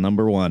Marvel,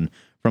 #1.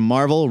 From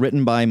Marvel,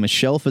 written by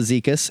Michelle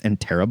Fazekas and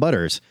Tara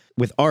Butters,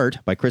 with art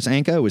by Chris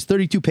Anka. It was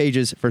 32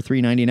 pages for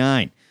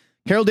 $3.99.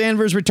 Carol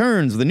Danvers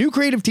returns with a new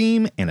creative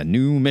team and a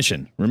new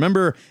mission.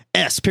 Remember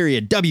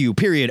S.W.O.R.D,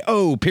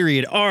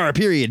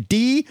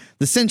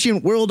 the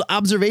Sentient World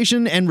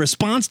Observation and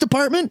Response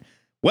Department?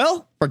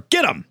 Well,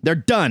 forget them. They're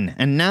done.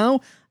 And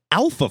now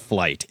Alpha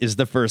Flight is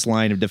the first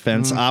line of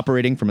defense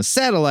operating from a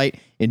satellite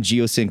in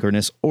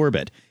geosynchronous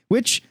orbit,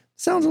 which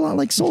sounds a lot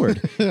like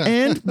Sword.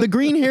 And the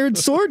green-haired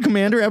Sword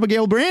commander,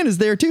 Abigail Brand, is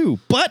there too.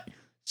 But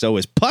so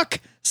is Puck,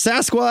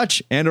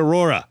 Sasquatch, and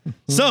Aurora.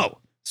 So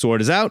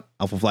Sword is out,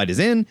 Alpha Flight is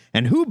in,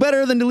 and who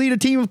better than to lead a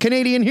team of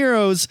Canadian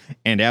heroes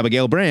and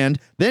Abigail Brand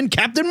than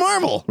Captain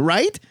Marvel,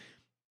 right?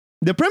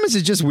 The premise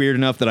is just weird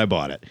enough that I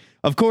bought it.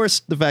 Of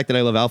course, the fact that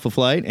I love Alpha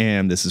Flight,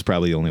 and this is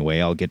probably the only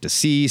way I'll get to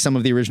see some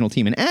of the original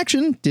team in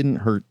action, didn't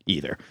hurt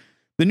either.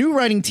 The new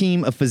writing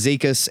team of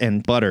Fazekas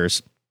and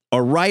Butters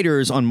are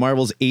writers on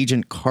Marvel's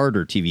Agent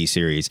Carter TV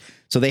series,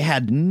 so they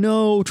had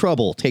no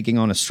trouble taking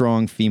on a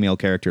strong female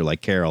character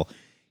like Carol.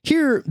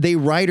 Here, they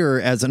write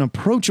her as an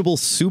approachable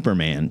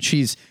Superman.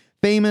 She's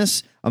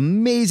famous,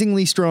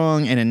 amazingly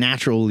strong, and a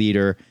natural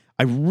leader.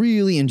 I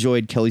really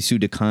enjoyed Kelly Sue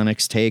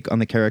DeConnick's take on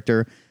the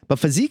character, but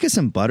Fazekas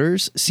and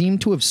Butters seem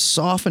to have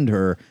softened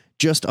her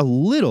just a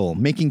little,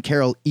 making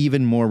Carol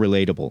even more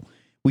relatable.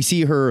 We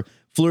see her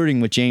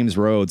flirting with James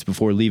Rhodes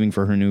before leaving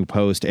for her new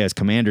post as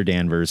Commander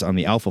Danvers on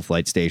the Alpha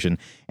Flight station,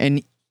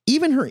 and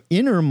even her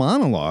inner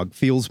monologue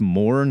feels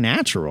more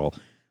natural.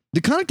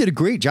 DeConnick did a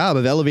great job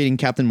of elevating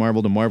Captain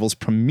Marvel to Marvel's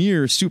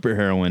premier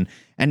superheroine,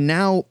 and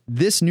now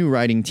this new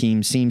writing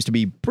team seems to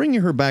be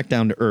bringing her back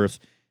down to Earth.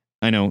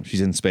 I know,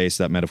 she's in space,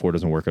 that metaphor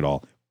doesn't work at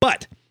all,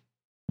 but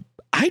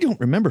I don't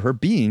remember her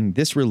being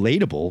this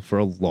relatable for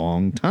a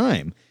long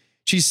time.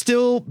 She's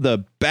still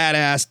the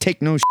badass,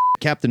 take no shit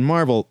Captain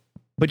Marvel,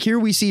 but here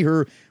we see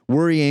her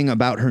worrying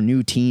about her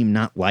new team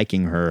not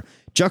liking her,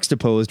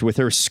 juxtaposed with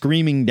her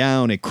screaming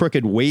down a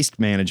crooked waste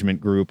management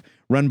group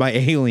run by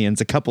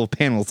aliens a couple of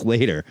panels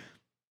later.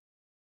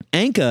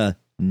 Anka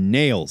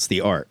nails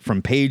the art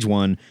from page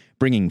 1,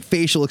 bringing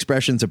facial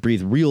expressions that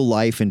breathe real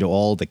life into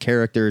all the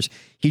characters.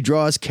 He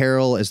draws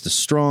Carol as the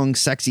strong,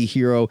 sexy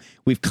hero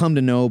we've come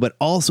to know, but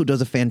also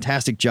does a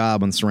fantastic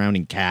job on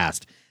surrounding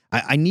cast.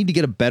 I need to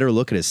get a better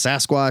look at his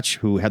Sasquatch,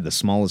 who had the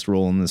smallest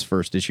role in this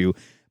first issue,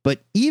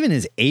 but even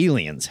his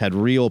aliens had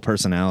real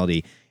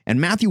personality,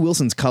 and Matthew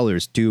Wilson's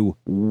colors do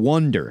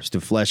wonders to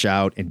flesh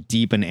out and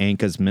deepen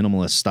Anka's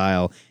minimalist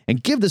style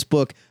and give this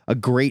book a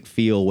great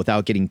feel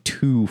without getting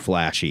too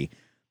flashy.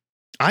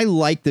 I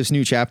like this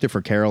new chapter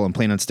for Carol and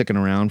plan on sticking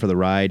around for the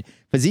ride.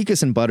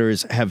 Fazekas and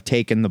Butters have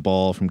taken the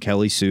ball from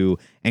Kelly Sue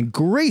and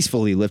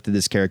gracefully lifted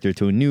this character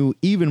to a new,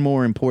 even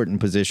more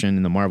important position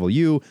in the Marvel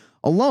U,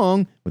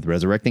 along with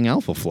resurrecting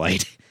Alpha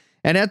Flight.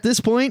 And at this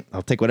point,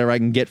 I'll take whatever I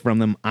can get from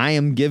them. I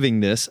am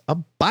giving this a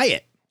buy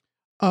it.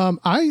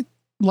 I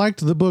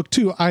liked the book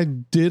too. I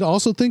did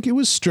also think it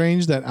was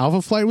strange that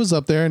Alpha Flight was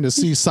up there, and to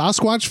see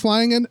Sasquatch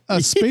flying in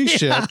a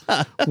spaceship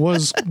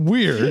was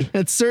weird.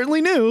 It's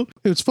certainly new.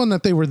 It was fun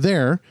that they were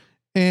there.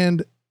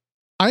 And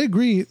I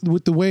agree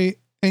with the way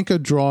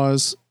Anka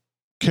draws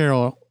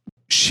Carol.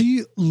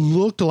 She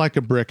looked like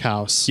a brick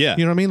house. Yeah.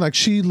 You know what I mean? Like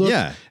she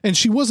looked, and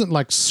she wasn't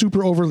like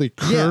super overly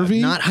curvy.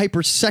 Yeah, not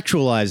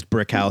hypersexualized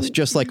brick house,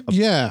 just like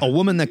a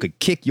woman that could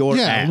kick your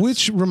ass.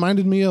 Which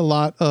reminded me a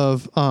lot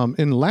of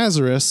in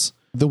Lazarus,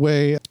 the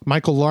way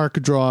Michael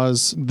Lark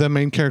draws the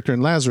main character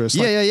in Lazarus.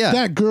 Like,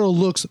 that girl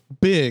looks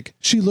big.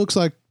 She looks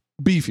like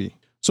beefy.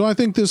 So I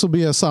think this will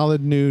be a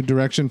solid new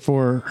direction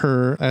for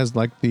her as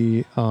like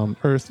the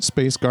Earth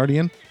Space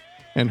Guardian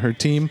and her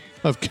team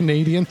of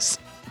Canadians.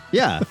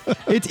 Yeah,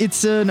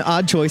 it's an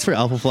odd choice for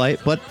Alpha Flight,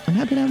 but I'm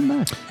happy to have him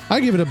back. I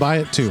give it a buy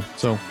it too.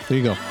 So there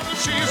you go.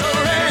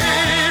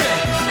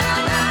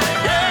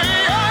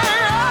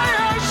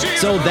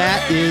 So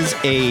that is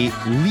a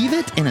leave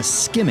it and a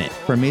skim it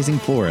for Amazing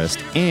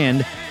Forest,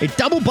 and a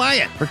double buy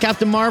it for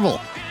Captain Marvel.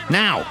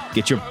 Now,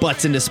 get your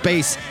butts into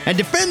space and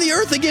defend the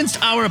Earth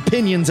against our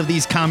opinions of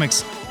these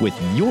comics with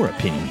your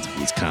opinions of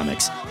these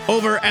comics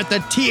over at the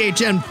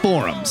THN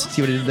forums.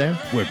 See what I did there?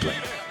 Wordplay.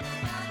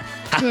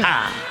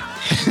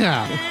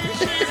 Yeah.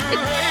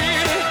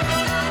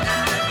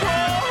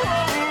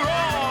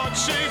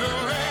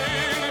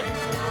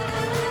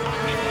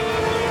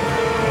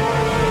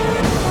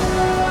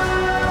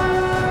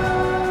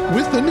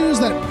 With the news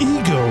that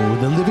Ego,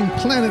 the living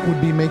planet, would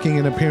be making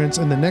an appearance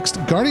in the next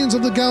Guardians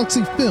of the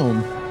Galaxy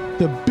film,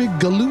 the big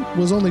galoot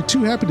was only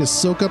too happy to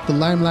soak up the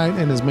limelight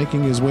and is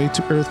making his way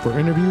to Earth for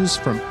interviews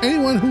from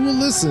anyone who will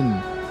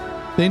listen.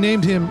 They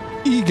named him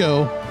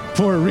Ego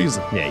for a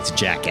reason. Yeah, he's a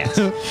jackass.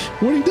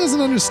 What he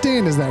doesn't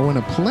understand is that when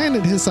a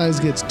planet his size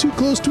gets too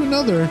close to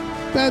another,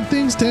 bad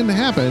things tend to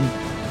happen.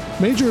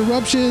 Major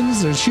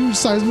eruptions, there's huge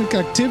seismic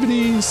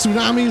activity,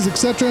 tsunamis,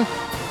 etc.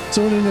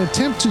 So in an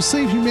attempt to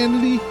save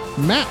humanity,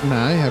 Matt and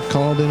I have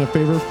called in a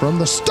favor from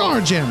the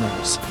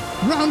Starjammers,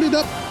 rounded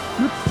up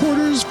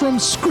reporters from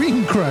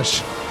Screen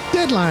Crush,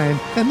 Deadline,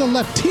 and the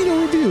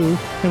Latino Review,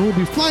 and we'll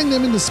be flying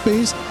them into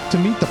space to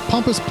meet the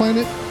pompous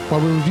planet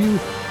while we review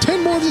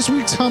 10 more of this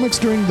week's comics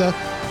during the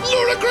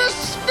Ludicrous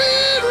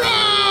Speed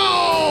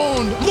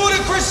Round!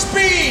 Ludicrous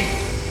speed!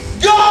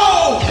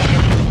 Go!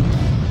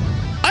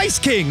 Ice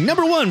King,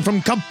 #1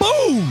 from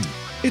Kaboom!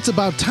 It's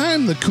about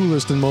time the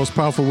coolest and most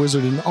powerful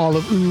wizard in all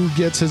of OO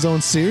gets his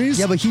own series.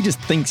 Yeah, but he just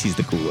thinks he's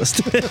the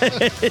coolest.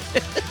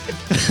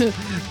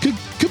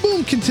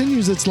 Kaboom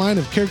continues its line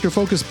of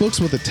character-focused books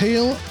with a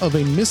tale of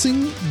a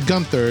missing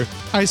Gunther,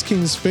 Ice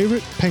King's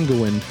favorite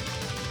penguin.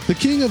 The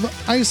King of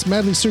Ice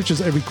madly searches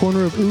every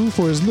corner of OO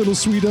for his little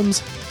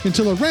sweetums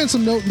until a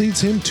ransom note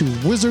leads him to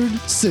Wizard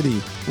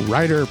City.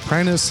 Writer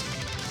Pranus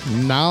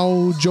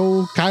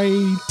Naujokaitis.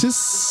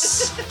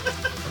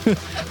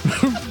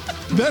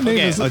 That name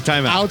is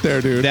time out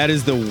there, dude. That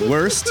is the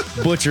worst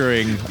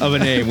butchering of a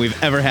name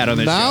we've ever had on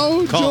this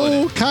show.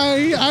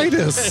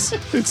 Naujokaitis.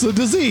 It's a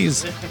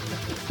disease.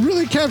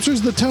 Really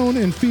captures the tone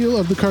and feel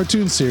of the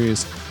cartoon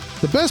series.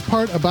 The best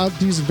part about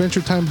these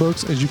Adventure Time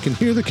books is you can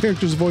hear the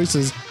characters'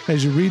 voices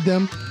as you read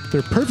them.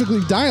 They're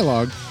perfectly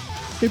dialogued.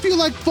 If you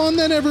like fun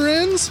that never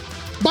ends,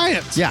 buy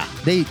it. Yeah,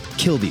 they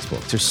kill these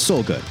books. They're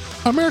so good.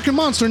 American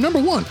Monster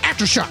 #1,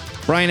 Aftershock.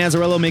 Brian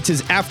Azzarello makes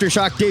his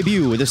Aftershock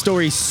debut with a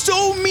story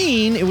so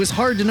mean it was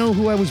hard to know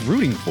who I was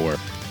rooting for.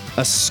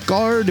 A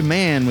scarred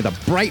man with a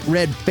bright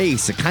red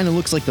face that kind of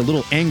looks like the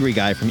little angry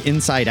guy from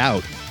Inside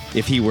Out,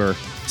 if he were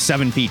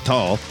 7 feet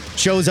tall,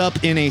 shows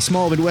up in a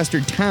small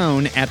Midwestern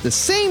town at the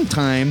same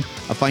time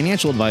a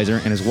financial advisor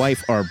and his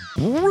wife are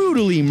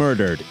brutally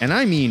murdered. And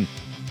I mean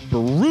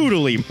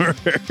brutally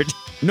murdered.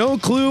 No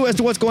clue as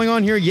to what's going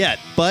on here yet,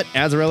 but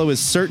Azzarello is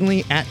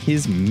certainly at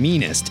his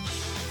meanest.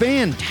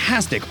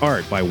 Fantastic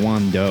art by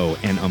Juan Doe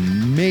and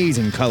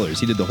amazing colors.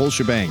 He did the whole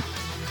shebang.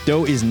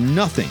 Doe is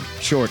nothing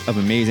short of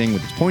amazing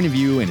with his point of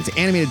view and his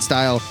animated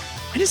style.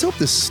 I just hope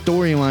the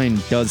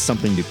storyline does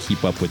something to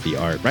keep up with the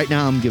art. Right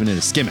now, I'm giving it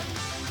a skim it.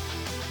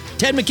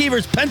 Ted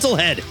McKeever's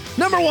Pencilhead,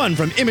 #1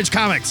 from Image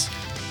Comics.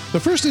 The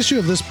first issue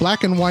of this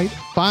black and white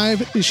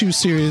 5-issue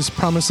series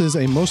promises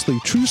a mostly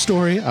true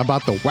story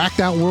about the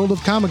whacked-out world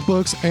of comic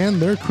books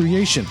and their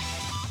creation.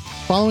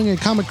 Following a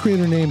comic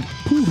creator named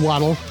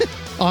Poodwaddle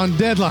on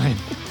Deadline,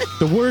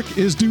 the work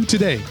is due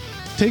today.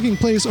 Taking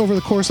place over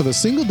the course of a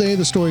single day,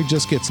 the story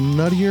just gets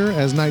nuttier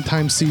as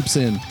nighttime seeps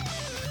in.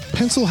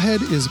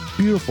 Pencilhead is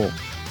beautiful,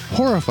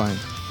 horrifying,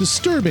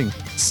 disturbing,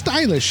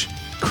 stylish,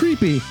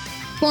 creepy,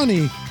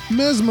 funny,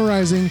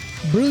 mesmerizing,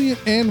 brilliant,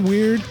 and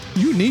weird.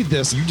 You need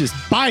this. You just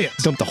buy it.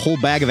 dumped a whole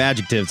bag of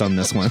adjectives on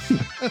this one.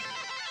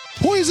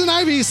 Poison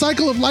Ivy,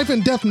 Cycle of Life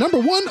and Death,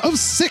 #1 of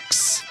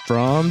 6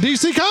 from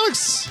DC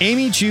Comics.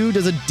 Amy Chu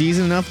does a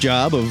decent enough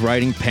job of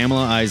writing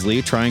Pamela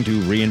Isley trying to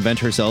reinvent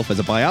herself as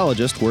a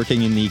biologist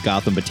working in the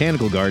Gotham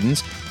Botanical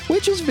Gardens,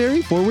 which is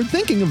very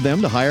forward-thinking of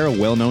them to hire a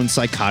well-known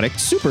psychotic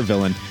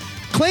supervillain.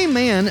 Clay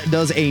Mann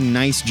does a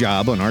nice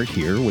job on art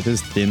here with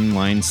his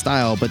thin-line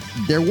style, but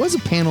there was a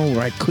panel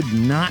where I could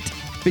not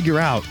figure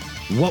out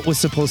what was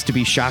supposed to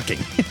be shocking.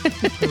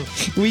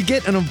 We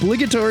get an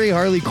obligatory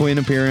Harley Quinn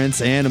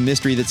appearance and a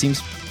mystery that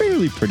seems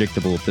fairly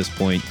predictable at this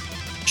point.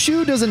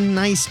 Chu does a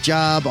nice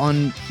job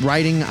on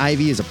writing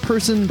Ivy as a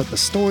person, but the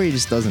story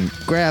just doesn't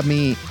grab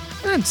me.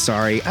 I'm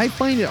sorry, I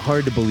find it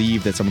hard to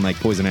believe that someone like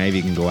Poison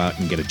Ivy can go out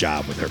and get a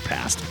job with her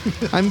past.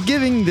 I'm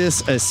giving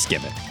this a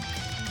skim it.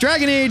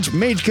 Dragon Age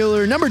Mage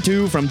Killer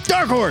 #2 from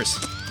Dark Horse.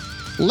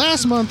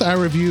 Last month, I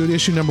reviewed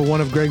issue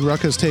 #1 of Greg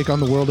Rucka's take on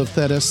the world of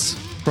Thetis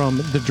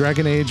from the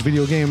Dragon Age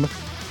video game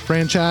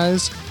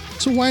franchise,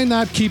 so why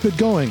not keep it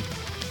going?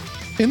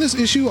 In this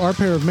issue, our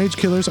pair of mage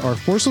killers are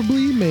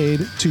forcibly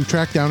made to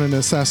track down and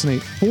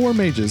assassinate 4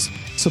 mages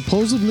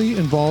supposedly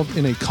involved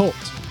in a cult.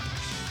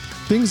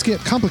 things get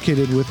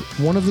complicated with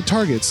one of the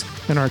targets,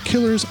 and our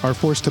killers are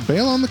forced to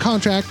bail on the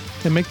contract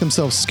and make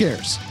themselves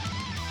scarce.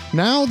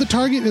 Now the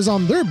target is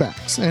on their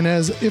backs, and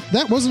as if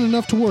that wasn't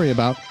enough to worry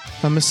about,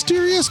 a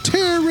mysterious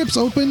tear rips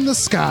open the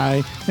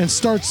sky and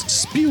starts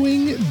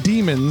spewing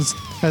demons,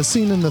 as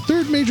seen in the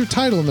third major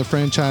title in the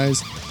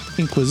franchise,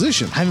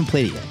 Inquisition. I haven't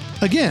played it yet.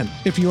 Again,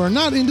 if you are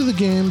not into the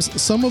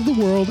games, some of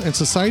the world and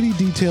society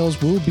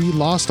details will be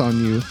lost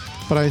on you,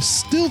 but I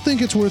still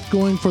think it's worth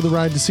going for the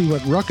ride to see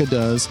what Rucka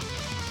does.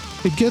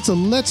 It gets a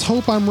let's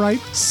hope I'm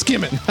right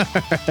skimming.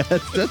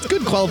 That's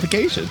good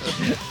qualification.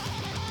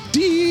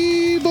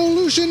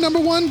 Devolution number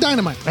 1,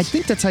 Dynamite. I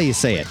think that's how you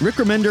say it. Rick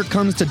Remender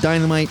comes to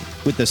Dynamite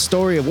with the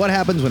story of what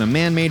happens when a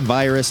man-made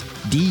virus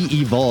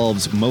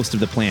de-evolves most of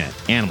the planet.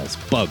 Animals,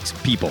 bugs,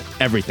 people,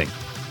 everything.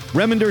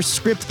 Remender's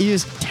script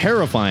is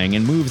terrifying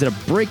and moves at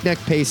a breakneck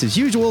pace as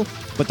usual,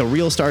 but the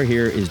real star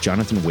here is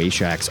Jonathan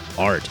Weishak's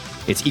art.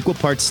 It's equal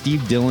parts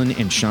Steve Dillon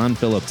and Sean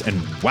Phillips, and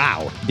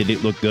wow, did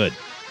it look good.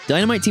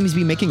 Dynamite seems to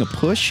be making a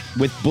push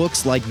with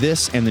books like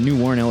this and the new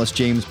Warren Ellis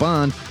James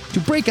Bond to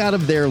break out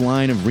of their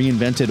line of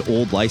reinvented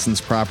old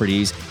licensed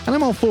properties, and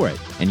I'm all for it.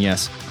 And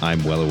yes,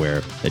 I'm well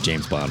aware that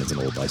James Bond is an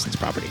old licensed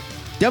property.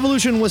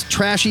 Devolution was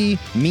trashy,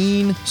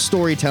 mean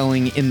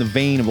storytelling in the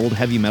vein of old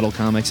heavy metal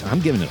comics, and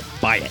I'm giving it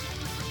a buy it.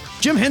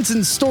 Jim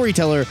Henson's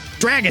Storyteller,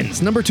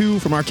 Dragons, number 2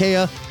 from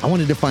Archaea. I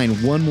wanted to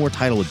find one more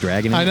title with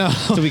dragon in it. I know.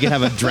 So we could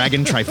have a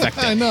dragon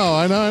trifecta. I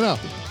know.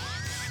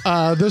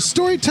 The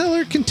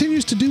Storyteller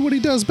continues to do what he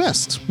does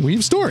best,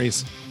 weave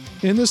stories.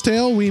 In this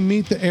tale, we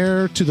meet the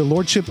heir to the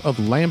lordship of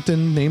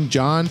Lambton named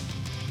John.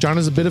 John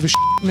is a bit of a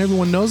and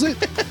everyone knows it.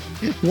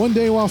 One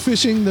day while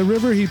fishing the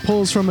river, he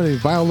pulls from a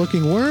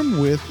vile-looking worm,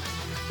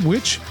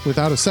 which,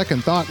 without a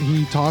second thought,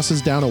 he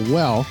tosses down a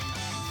well.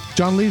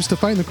 John leaves to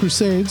fight in the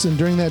Crusades, and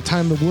during that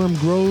time the worm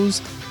grows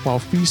while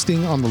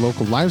feasting on the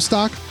local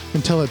livestock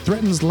until it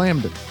threatens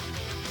Lambton.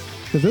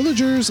 The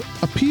villagers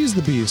appease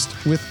the beast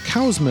with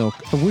cow's milk,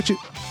 of which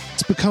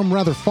it's become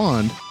rather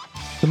fond.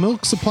 The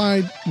milk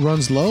supply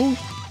runs low,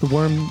 the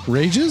worm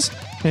rages,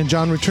 and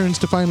John returns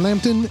to find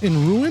Lambton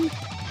in ruin.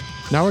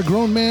 Now a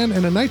grown man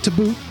and a knight to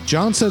boot,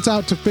 John sets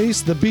out to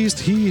face the beast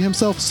he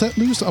himself set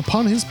loose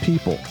upon his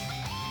people.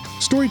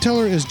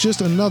 Storyteller is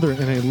just another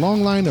in a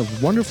long line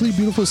of wonderfully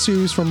beautiful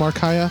series from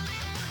Archaea.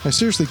 I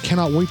seriously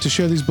cannot wait to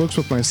share these books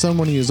with my son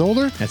when he is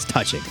older. That's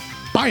touching.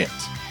 Buy it!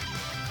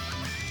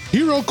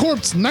 Hero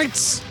Corps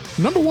Knights,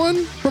 number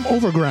 1 from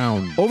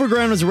Overground.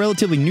 Overground is a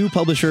relatively new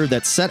publisher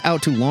that set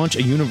out to launch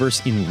a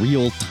universe in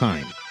real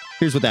time.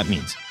 Here's what that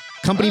means.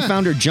 Company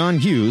founder John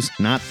Hughes,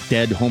 not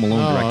dead Home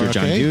Alone director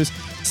John Hughes,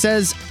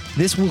 says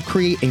this will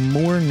create a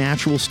more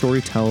natural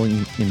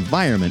storytelling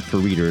environment for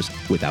readers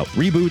without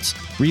reboots,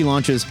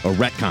 relaunches, or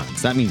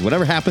retcons. That means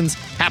whatever happens,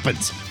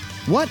 happens.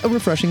 What a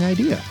refreshing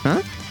idea,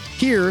 huh?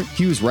 Here,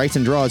 Hughes writes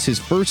and draws his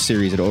first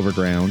series at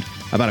Overground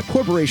about a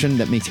corporation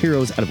that makes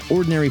heroes out of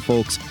ordinary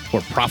folks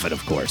for profit,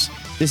 of course.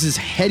 This is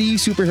heady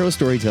superhero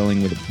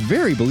storytelling with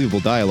very believable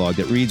dialogue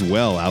that reads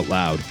well out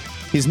loud.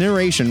 His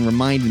narration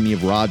reminded me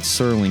of Rod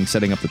Serling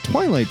setting up the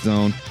Twilight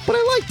Zone, but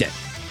I liked it.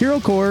 Hero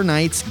Corps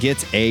Knights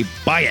gets a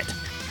buy it.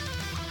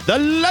 The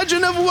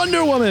Legend of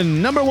Wonder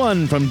Woman, number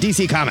 1 from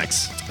DC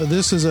Comics.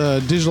 This is a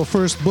digital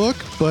first book,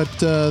 but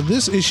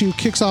this issue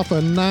kicks off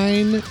a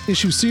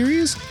 9-issue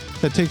series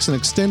that takes an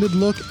extended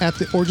look at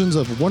the origins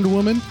of Wonder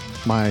Woman,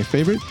 my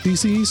favorite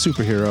DC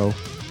superhero.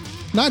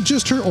 Not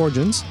just her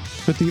origins,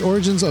 but the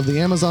origins of the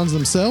Amazons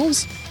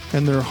themselves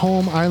and their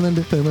home island,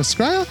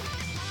 Themyscira,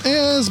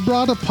 as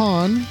brought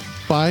upon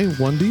by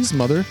Wendy's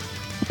mother,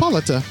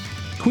 Hippolyta,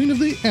 Queen of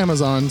the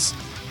Amazons.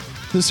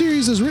 The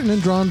series is written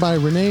and drawn by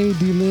Renee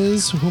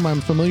DeLiz, whom I'm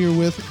familiar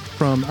with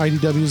from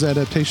IDW's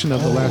adaptation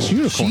of The Last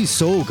Unicorn. She's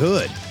so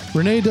good.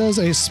 Renee does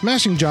a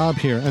smashing job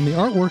here, and the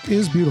artwork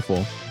is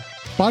beautiful.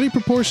 Body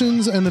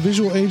proportions and the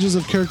visual ages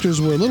of characters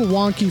were a little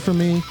wonky for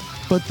me,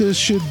 but this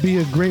should be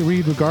a great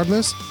read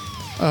regardless.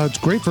 It's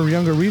great for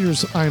younger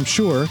readers, I am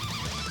sure.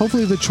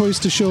 Hopefully the choice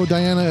to show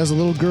Diana as a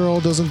little girl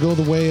doesn't go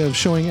the way of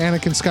showing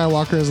Anakin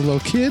Skywalker as a little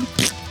kid.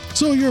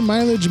 So your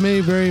mileage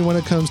may vary when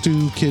it comes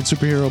to kid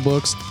superhero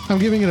books. I'm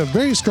giving it a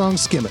very strong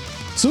skim it.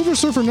 Silver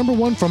Surfer number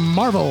 1 from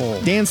Marvel.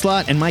 Dan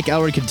Slott and Mike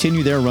Allred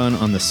continue their run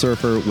on The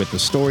Surfer with the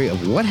story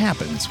of what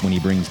happens when he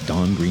brings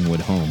Dawn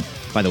Greenwood home.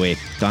 By the way,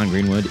 Dawn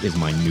Greenwood is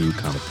my new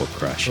comic book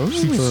crush.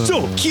 She's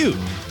so cute.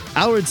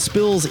 Allred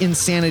spills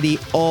insanity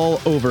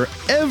all over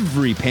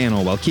every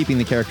panel while keeping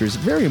the characters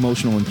very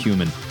emotional and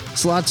human.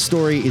 Slott's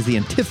story is the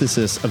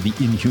antithesis of the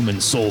inhuman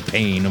soul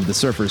pain of the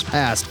Surfer's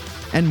past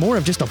and more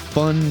of just a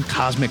fun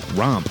cosmic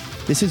romp.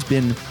 This has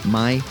been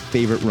my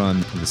favorite run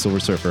of the Silver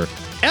Surfer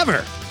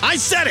ever. I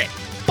said it.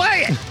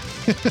 Buy it.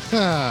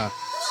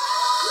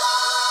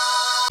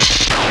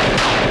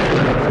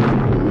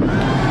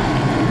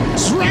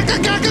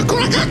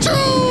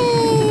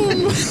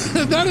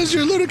 That is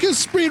your Ludicrous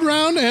Speed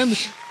Round, and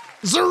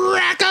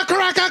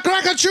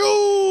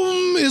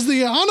Zraka-kraka-kraka-choom is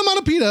the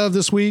onomatopoeia of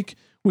this week,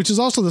 which is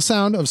also the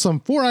sound of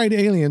some four-eyed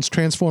aliens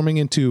transforming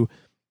into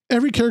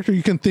every character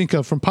you can think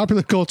of from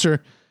popular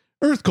culture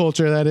Earth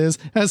culture, that is,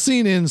 as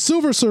seen in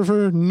Silver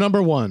Surfer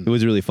 #1. It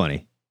was really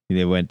funny.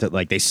 They went to,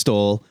 they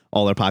stole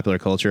all our popular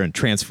culture and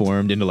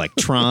transformed into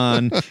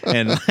Tron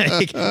and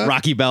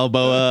Rocky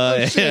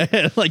Balboa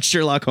and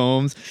Sherlock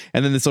Holmes.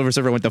 And then the Silver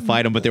Surfer went to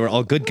fight them, but they were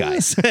all good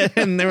guys.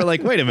 And they were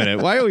like, wait a minute,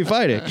 why are we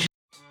fighting?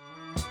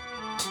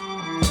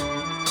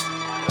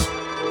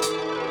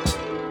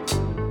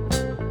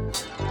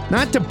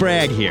 Not to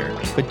brag here,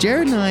 but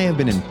Jared and I have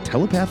been in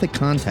telepathic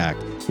contact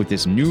with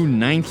this new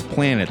 9th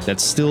planet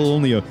that's still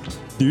only a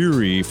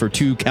theory for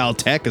 2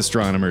 Caltech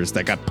astronomers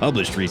that got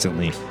published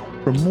recently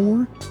for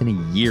more than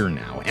a year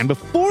now. And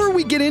before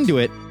we get into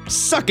it,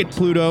 suck it,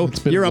 Pluto.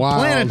 You're a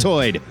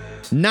planetoid,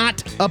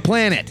 not a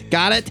planet.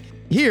 Got it?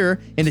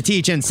 Here, in the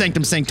THN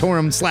Sanctum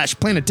Sanctorum /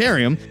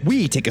 Planetarium,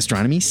 we take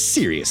astronomy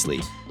seriously.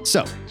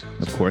 So,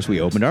 of course,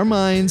 we opened our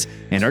minds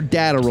and our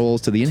data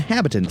rolls to the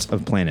inhabitants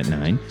of Planet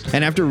 9,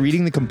 and after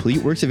reading the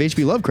complete works of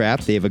H.P.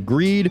 Lovecraft, they have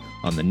agreed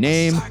on the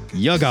name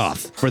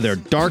Yuggoth for their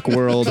dark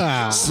world,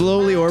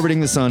 slowly orbiting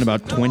the sun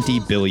about 20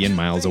 billion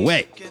miles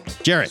away.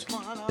 Jarrett,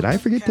 did I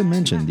forget to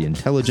mention the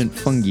intelligent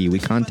fungi we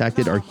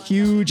contacted are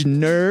huge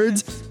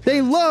nerds?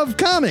 They love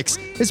comics,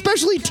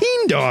 especially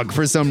Teen Dog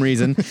for some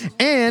reason,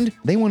 and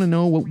they want to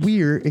know what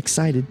we're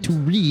excited to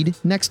read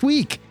next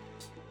week.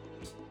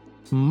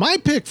 My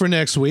pick for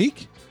next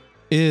week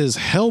is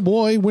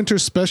Hellboy Winter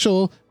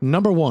Special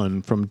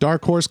 #1 from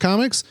Dark Horse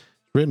Comics,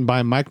 written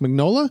by Mike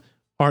Mignola,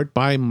 art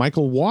by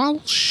Michael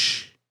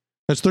Walsh.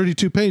 That's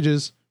 32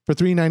 pages for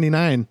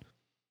 $3.99.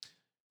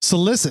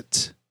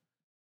 Solicit.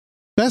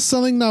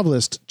 Best-selling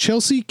novelist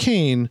Chelsea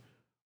Kane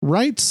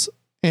writes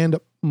and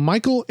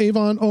Michael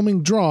Avon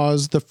Oeming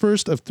draws the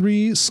first of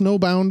 3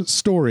 snowbound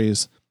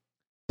stories.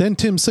 Then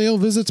Tim Sale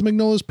visits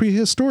Mignola's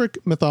prehistoric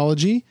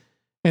mythology,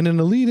 and in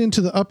a lead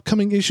into the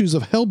upcoming issues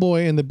of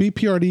Hellboy and the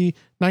BPRD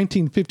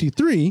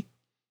 1953,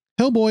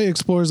 Hellboy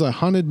explores a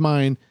haunted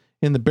mine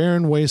in the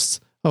barren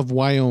wastes of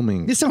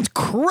Wyoming. This sounds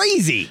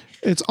crazy.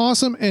 It's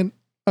awesome, and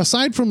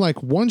aside from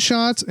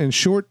one-shots and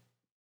short,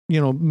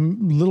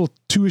 little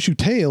 2-issue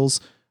tales,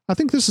 I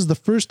think this is the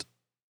first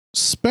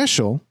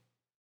special,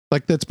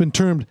 that's been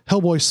termed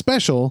Hellboy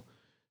Special,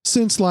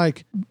 since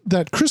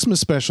that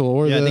Christmas special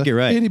or I think you're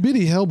right. itty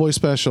bitty Hellboy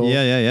special.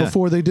 Yeah.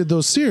 Before they did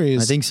those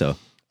series. I think so.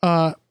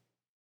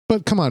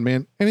 But come on,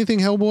 man. Anything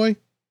Hellboy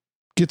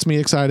gets me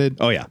excited.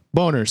 Oh, yeah.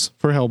 Boners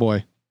for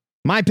Hellboy.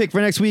 My pick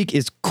for next week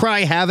is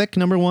Cry Havoc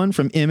 #1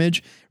 from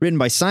Image, written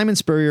by Simon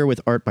Spurrier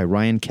with art by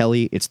Ryan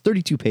Kelly. It's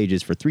 32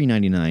 pages for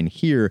 $3.99.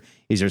 Here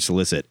is your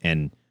solicit,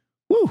 and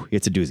woo,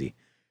 it's a doozy.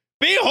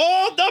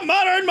 Behold the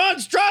modern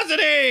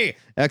monstrosity!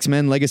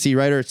 X-Men legacy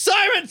writer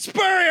Simon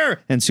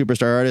Spurrier and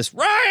superstar artist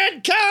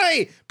Ryan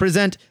Kelly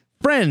present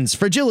Friends,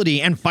 Fragility,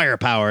 and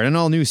Firepower in an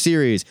all-new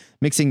series,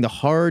 mixing the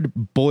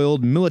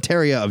hard-boiled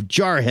militaria of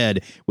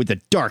Jarhead with the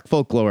dark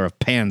folklore of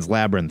Pan's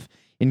Labyrinth.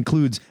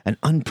 Includes an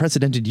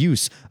unprecedented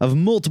use of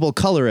multiple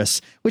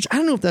colorists, which I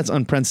don't know if that's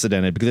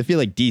unprecedented, because I feel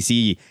like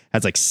DC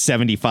has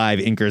 75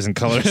 inkers and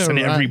colorists in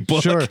every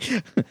book. Sure.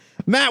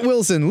 Matt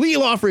Wilson, Lee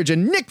Loffridge,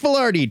 and Nick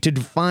Filardi to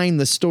define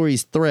the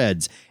story's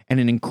threads, and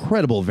an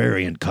incredible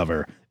variant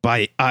cover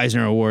by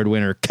Eisner Award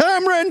winner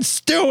Cameron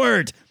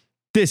Stewart.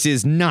 This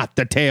is not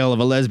the tale of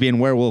a lesbian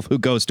werewolf who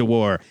goes to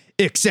war,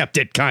 except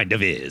it kind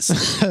of is.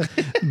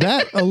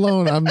 That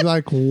alone, I'm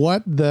like,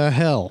 what the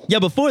hell? Yeah,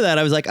 before that,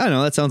 I was like, I don't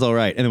know, that sounds all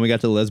right. And then we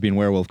got to the lesbian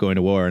werewolf going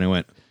to war, and I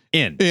went,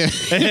 in. Yeah.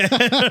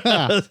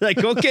 I was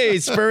like, okay,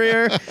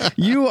 Spurrier,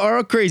 you are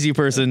a crazy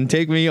person.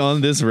 Take me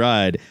on this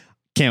ride.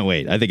 Can't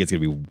wait. I think it's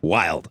going to be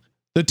wild.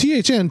 The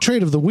THN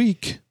trade of the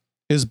week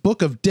is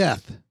Book of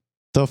Death,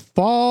 The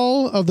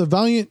Fall of the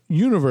Valiant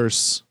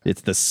Universe.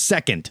 It's the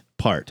second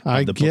part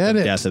of the Book of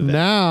Death event.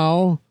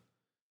 Now,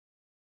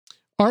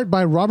 art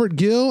by Robert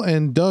Gill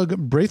and Doug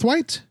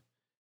Braithwaite.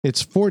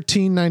 It's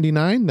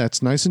 $14.99.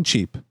 That's nice and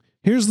cheap.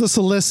 Here's the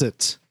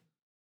solicit.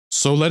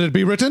 So let it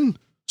be written,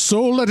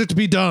 so let it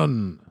be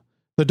done.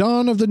 The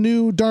dawn of the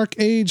new dark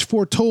age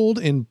foretold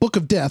in Book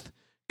of Death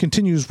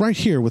continues right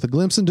here with a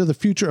glimpse into the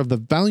future of the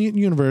Valiant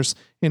Universe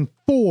in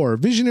 4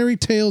 visionary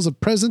tales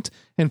of present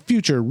and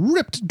future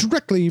ripped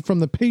directly from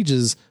the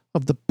pages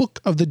of the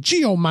Book of the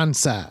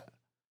Geomancer.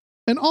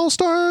 An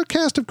all-star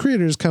cast of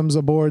creators comes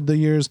aboard the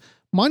year's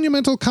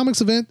monumental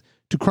comics event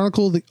to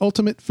chronicle the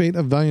ultimate fate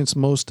of Valiant's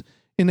most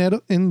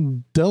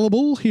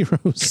indelible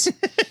heroes.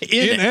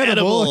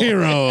 Inedible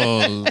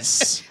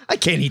heroes. I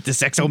can't eat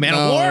this Exo Man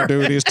of War.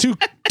 Dude, he's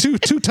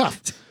too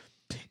tough.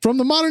 From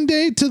the modern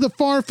day to the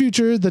far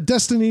future, the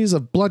destinies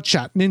of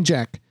Bloodshot,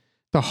 Ninjak,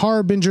 the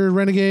Harbinger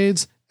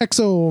Renegades,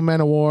 Exo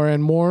Man of War,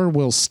 and more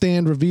will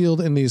stand revealed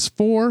in these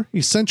 4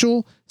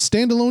 essential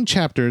standalone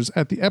chapters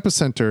at the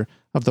epicenter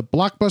of the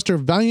blockbuster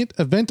Valiant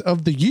event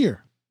of the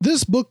year.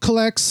 This book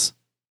collects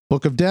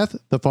Book of Death,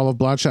 The Fall of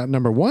Bloodshot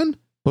 #1,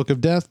 Book of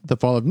Death, The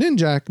Fall of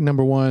Ninjak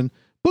 #1,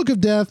 Book of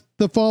Death,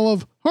 The Fall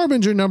of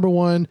Harbinger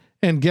 #1,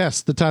 and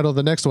guess the title of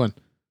the next one.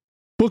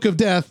 Book of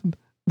Death,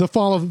 The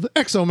Fall of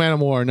Exo Man of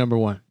War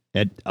 #1.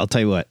 Ed, I'll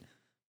tell you what,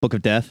 Book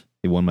of Death,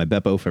 it won my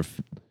Beppo for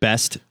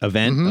best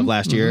event of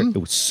last year. It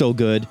was so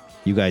good.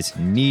 You guys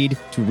need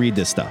to read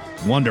this stuff.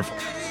 Wonderful.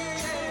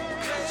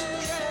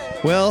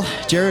 Well,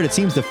 Jared, it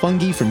seems the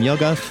fungi from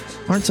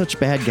Yuggoth aren't such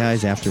bad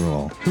guys after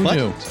all. Who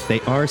knew? They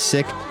are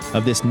sick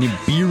of this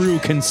Nibiru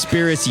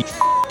conspiracy.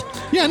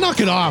 Yeah, knock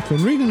it off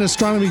and read an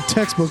astronomy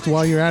textbook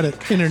while you're at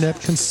it,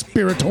 internet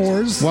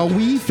conspirators. While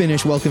we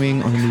finish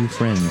welcoming our new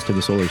friends to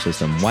the solar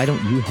system, why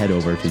don't you head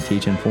over to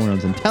THN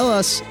forums and tell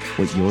us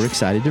what you're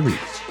excited to read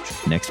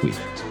next week.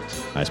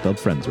 I spelled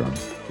friends wrong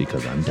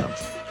because I'm dumb.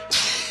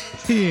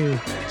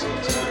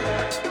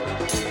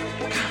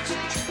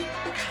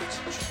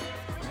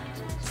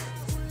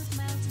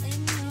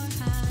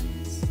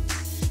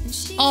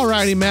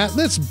 Alrighty, Matt,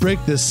 let's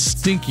break this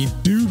stinky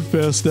dude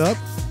fest up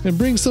and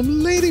bring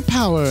some lady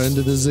power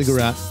into the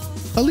ziggurat.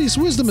 Elise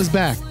Wisdom is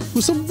back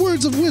with some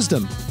words of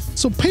wisdom.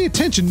 So pay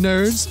attention,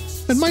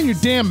 nerds, and mind your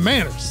damn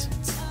manners.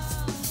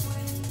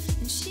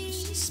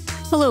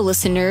 Hello,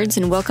 listen nerds,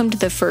 and welcome to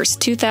the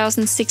first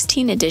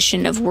 2016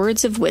 edition of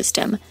Words of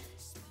Wisdom.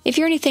 If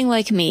you're anything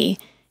like me,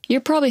 you're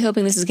probably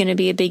hoping this is going to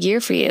be a big year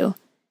for you.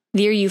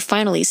 The year you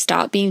finally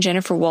stop being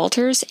Jennifer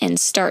Walters and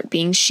start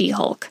being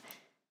She-Hulk.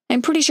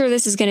 I'm pretty sure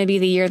this is going to be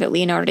the year that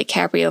Leonardo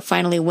DiCaprio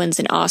finally wins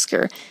an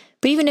Oscar,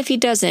 but even if he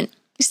doesn't,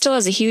 he still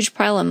has a huge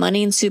pile of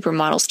money and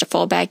supermodels to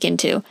fall back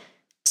into,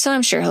 so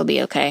I'm sure he'll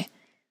be okay.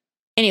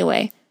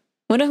 Anyway,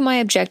 one of my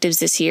objectives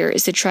this year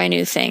is to try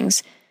new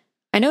things.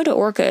 I know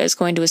Orca is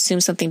going to assume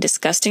something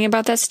disgusting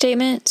about that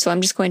statement, so I'm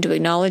just going to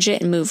acknowledge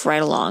it and move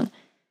right along.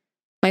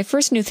 My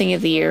first new thing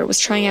of the year was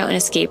trying out an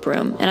escape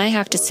room, and I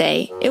have to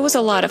say, it was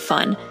a lot of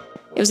fun.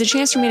 It was a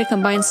chance for me to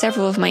combine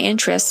several of my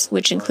interests,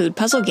 which include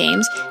puzzle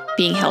games,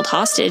 being held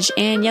hostage,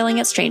 and yelling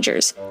at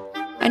strangers.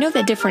 I know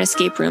that different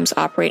escape rooms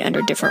operate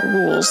under different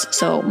rules,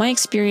 so my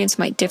experience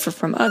might differ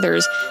from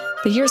others,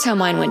 but here's how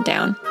mine went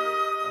down.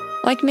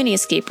 Like many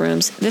escape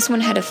rooms, this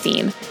one had a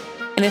theme,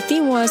 and the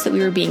theme was that we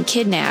were being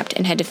kidnapped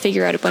and had to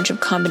figure out a bunch of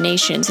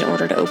combinations in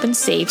order to open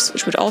safes,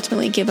 which would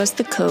ultimately give us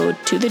the code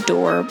to the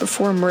door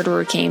before a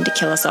murderer came to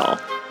kill us all.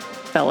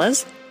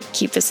 Fellas,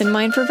 keep this in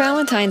mind for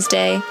Valentine's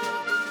Day.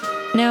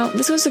 Now,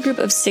 this was a group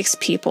of 6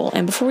 people,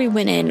 and before we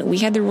went in, we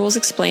had the rules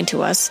explained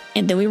to us,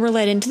 and then we were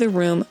led into the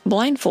room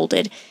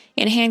blindfolded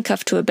and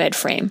handcuffed to a bed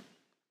frame.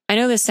 I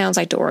know this sounds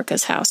like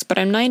Orca's house, but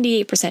I'm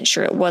 98%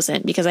 sure it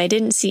wasn't because I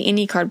didn't see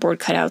any cardboard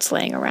cutouts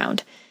laying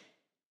around.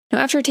 Now,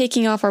 after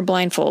taking off our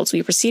blindfolds,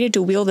 we proceeded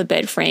to wheel the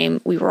bed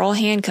frame we were all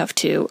handcuffed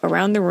to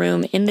around the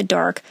room in the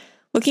dark,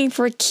 looking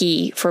for a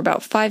key for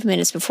about 5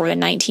 minutes before the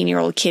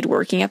 19-year-old kid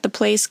working at the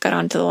place got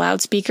onto the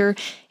loudspeaker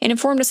and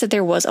informed us that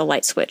there was a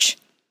light switch.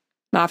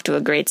 Off to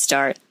a great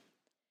start.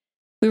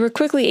 We were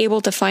quickly able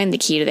to find the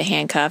key to the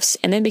handcuffs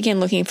and then began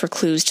looking for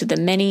clues to the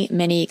many,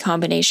 many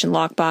combination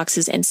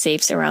lockboxes and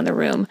safes around the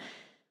room.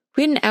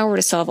 We had an hour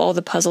to solve all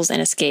the puzzles and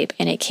escape,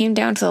 and it came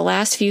down to the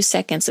last few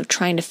seconds of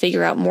trying to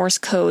figure out Morse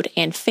code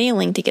and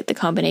failing to get the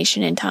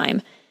combination in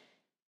time.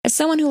 As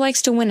someone who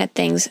likes to win at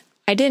things,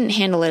 I didn't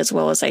handle it as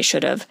well as I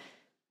should have.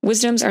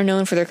 Wisdoms are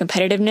known for their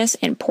competitiveness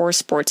and poor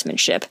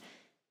sportsmanship.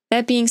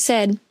 That being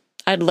said,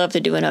 I'd love to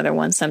do another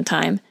one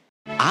sometime.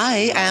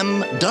 I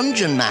am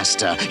Dungeon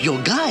Master,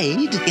 your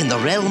guide in the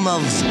realm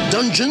of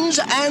Dungeons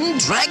and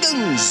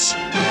Dragons.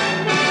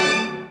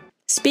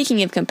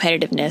 Speaking of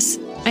competitiveness,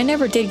 I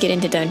never did get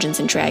into Dungeons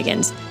and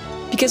Dragons,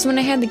 because when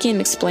I had the game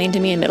explained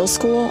to me in middle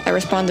school, I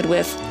responded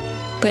with,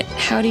 "But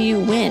how do you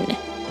win?"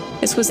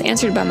 This was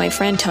answered by my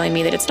friend telling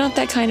me that it's not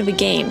that kind of a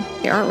game,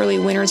 there aren't really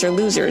winners or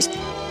losers,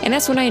 and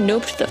that's when I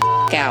noped the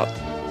f*** out.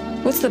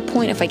 What's the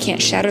point if I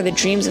can't shatter the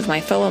dreams of my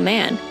fellow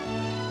man?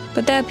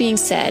 But that being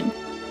said,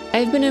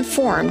 I've been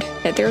informed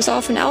that there's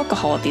often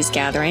alcohol at these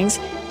gatherings,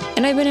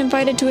 and I've been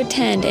invited to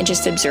attend and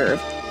just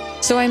observe,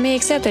 so I may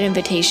accept that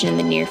invitation in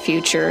the near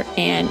future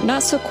and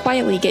not so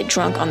quietly get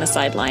drunk on the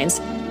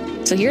sidelines.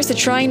 So here's to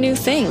trying new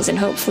things and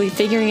hopefully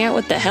figuring out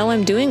what the hell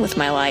I'm doing with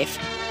my life.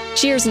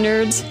 Cheers,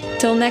 nerds.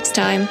 Till next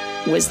time,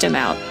 wisdom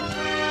out.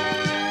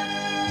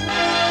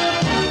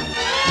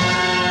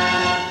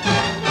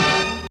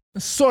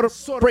 Sort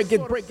of break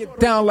it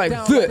down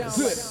like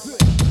this.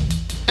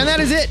 And that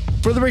is it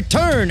for the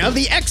return of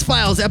the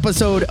X-Files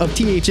episode of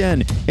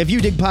THN. If you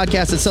dig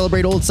podcasts that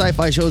celebrate old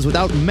sci-fi shows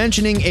without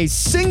mentioning a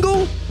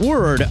single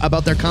word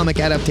about their comic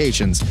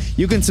adaptations,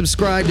 you can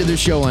subscribe to the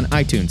show on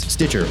iTunes,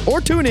 Stitcher,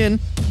 or TuneIn,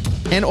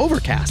 and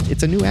Overcast.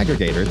 It's a new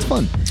aggregator. It's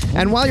fun.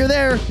 And while you're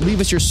there, leave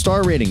us your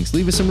star ratings,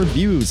 leave us some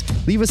reviews,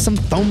 leave us some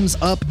thumbs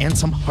up and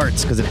some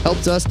hearts, because it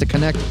helps us to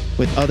connect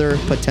with other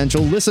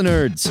potential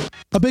listeners.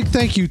 A big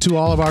thank you to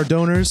all of our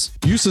donors.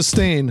 You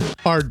sustain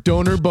our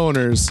donor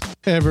boners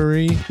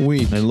every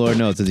week. And Lord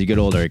knows, as you get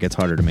older, it gets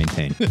harder to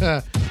maintain.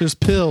 There's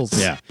pills.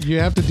 Yeah. You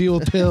have to deal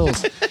with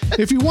pills.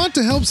 If you want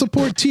to help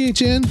support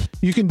THN,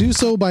 you can do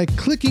so by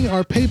clicking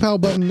our PayPal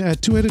button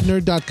at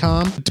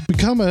twoheadednerd.com. To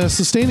become a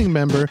sustaining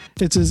member,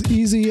 it's as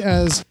easy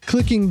as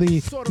clicking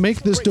the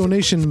Make This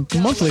Donation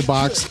monthly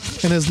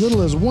box, and as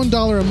little as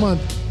 $1 a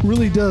month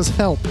really does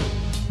help.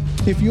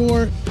 If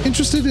you're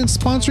interested in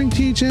sponsoring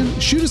THN,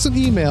 shoot us an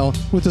email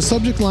with the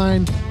subject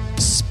line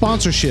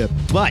sponsorship.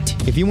 But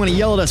if you want to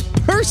yell at us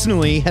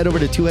personally, head over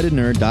to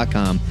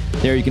twoheadednerd.com.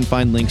 There you can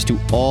find links to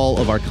all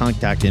of our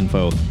contact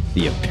info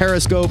via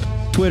Periscope,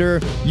 Twitter,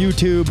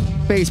 YouTube,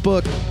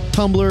 Facebook,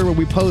 Tumblr, where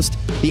we post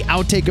the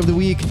outtake of the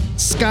week,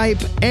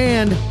 Skype,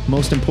 and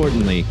most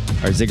importantly,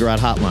 our Ziggurat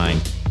hotline,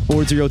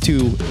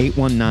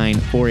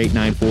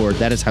 402-819-4894.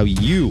 That is how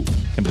you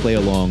can play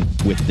along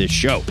with this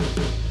show.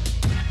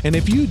 And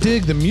if you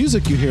dig the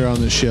music you hear on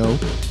this show,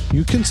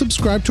 you can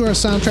subscribe to our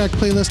soundtrack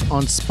playlist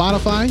on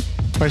Spotify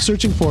by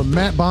searching for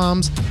Matt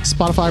Baum's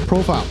Spotify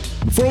profile.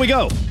 Before we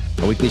go,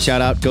 a weekly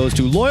shout out goes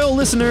to loyal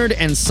listener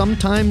and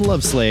sometime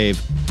love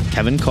slave,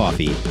 Kevin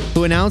Coffey,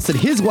 who announced that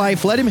his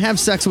wife let him have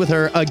sex with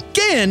her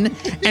again,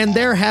 and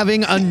they're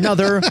having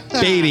another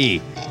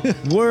baby.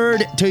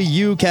 Word to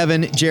you,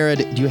 Kevin.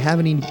 Jared, do you have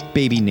any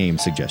baby name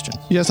suggestions?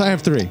 Yes, I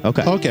have 3.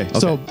 Okay.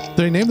 So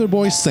they named their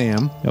boy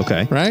Sam.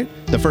 Okay. Right?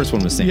 The first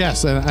one was Sam.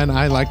 Yes, and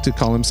I like to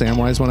call him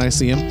Samwise when I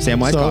see him.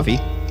 Samwise Coffee.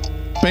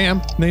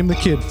 Bam, name the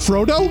kid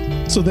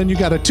Frodo. So then you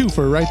got a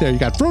twofer right there. You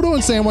got Frodo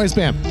and Samwise,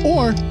 bam.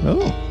 Or,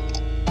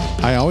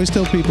 I always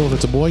tell people if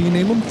it's a boy, you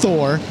name him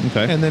Thor.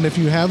 Okay. And then if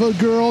you have a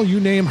girl, you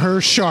name her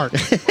Shark.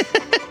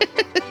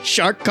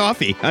 Shark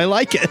Coffee. I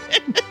like it.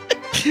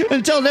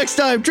 Until next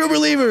time, true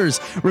believers,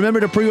 remember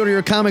to pre-order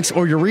your comics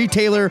or your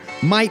retailer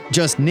might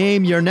just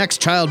name your next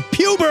child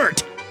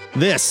Pubert.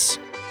 This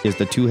is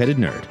the Two-Headed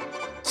Nerd,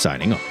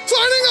 signing off.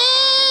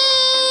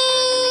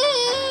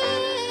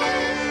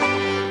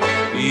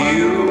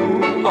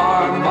 You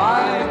are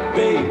my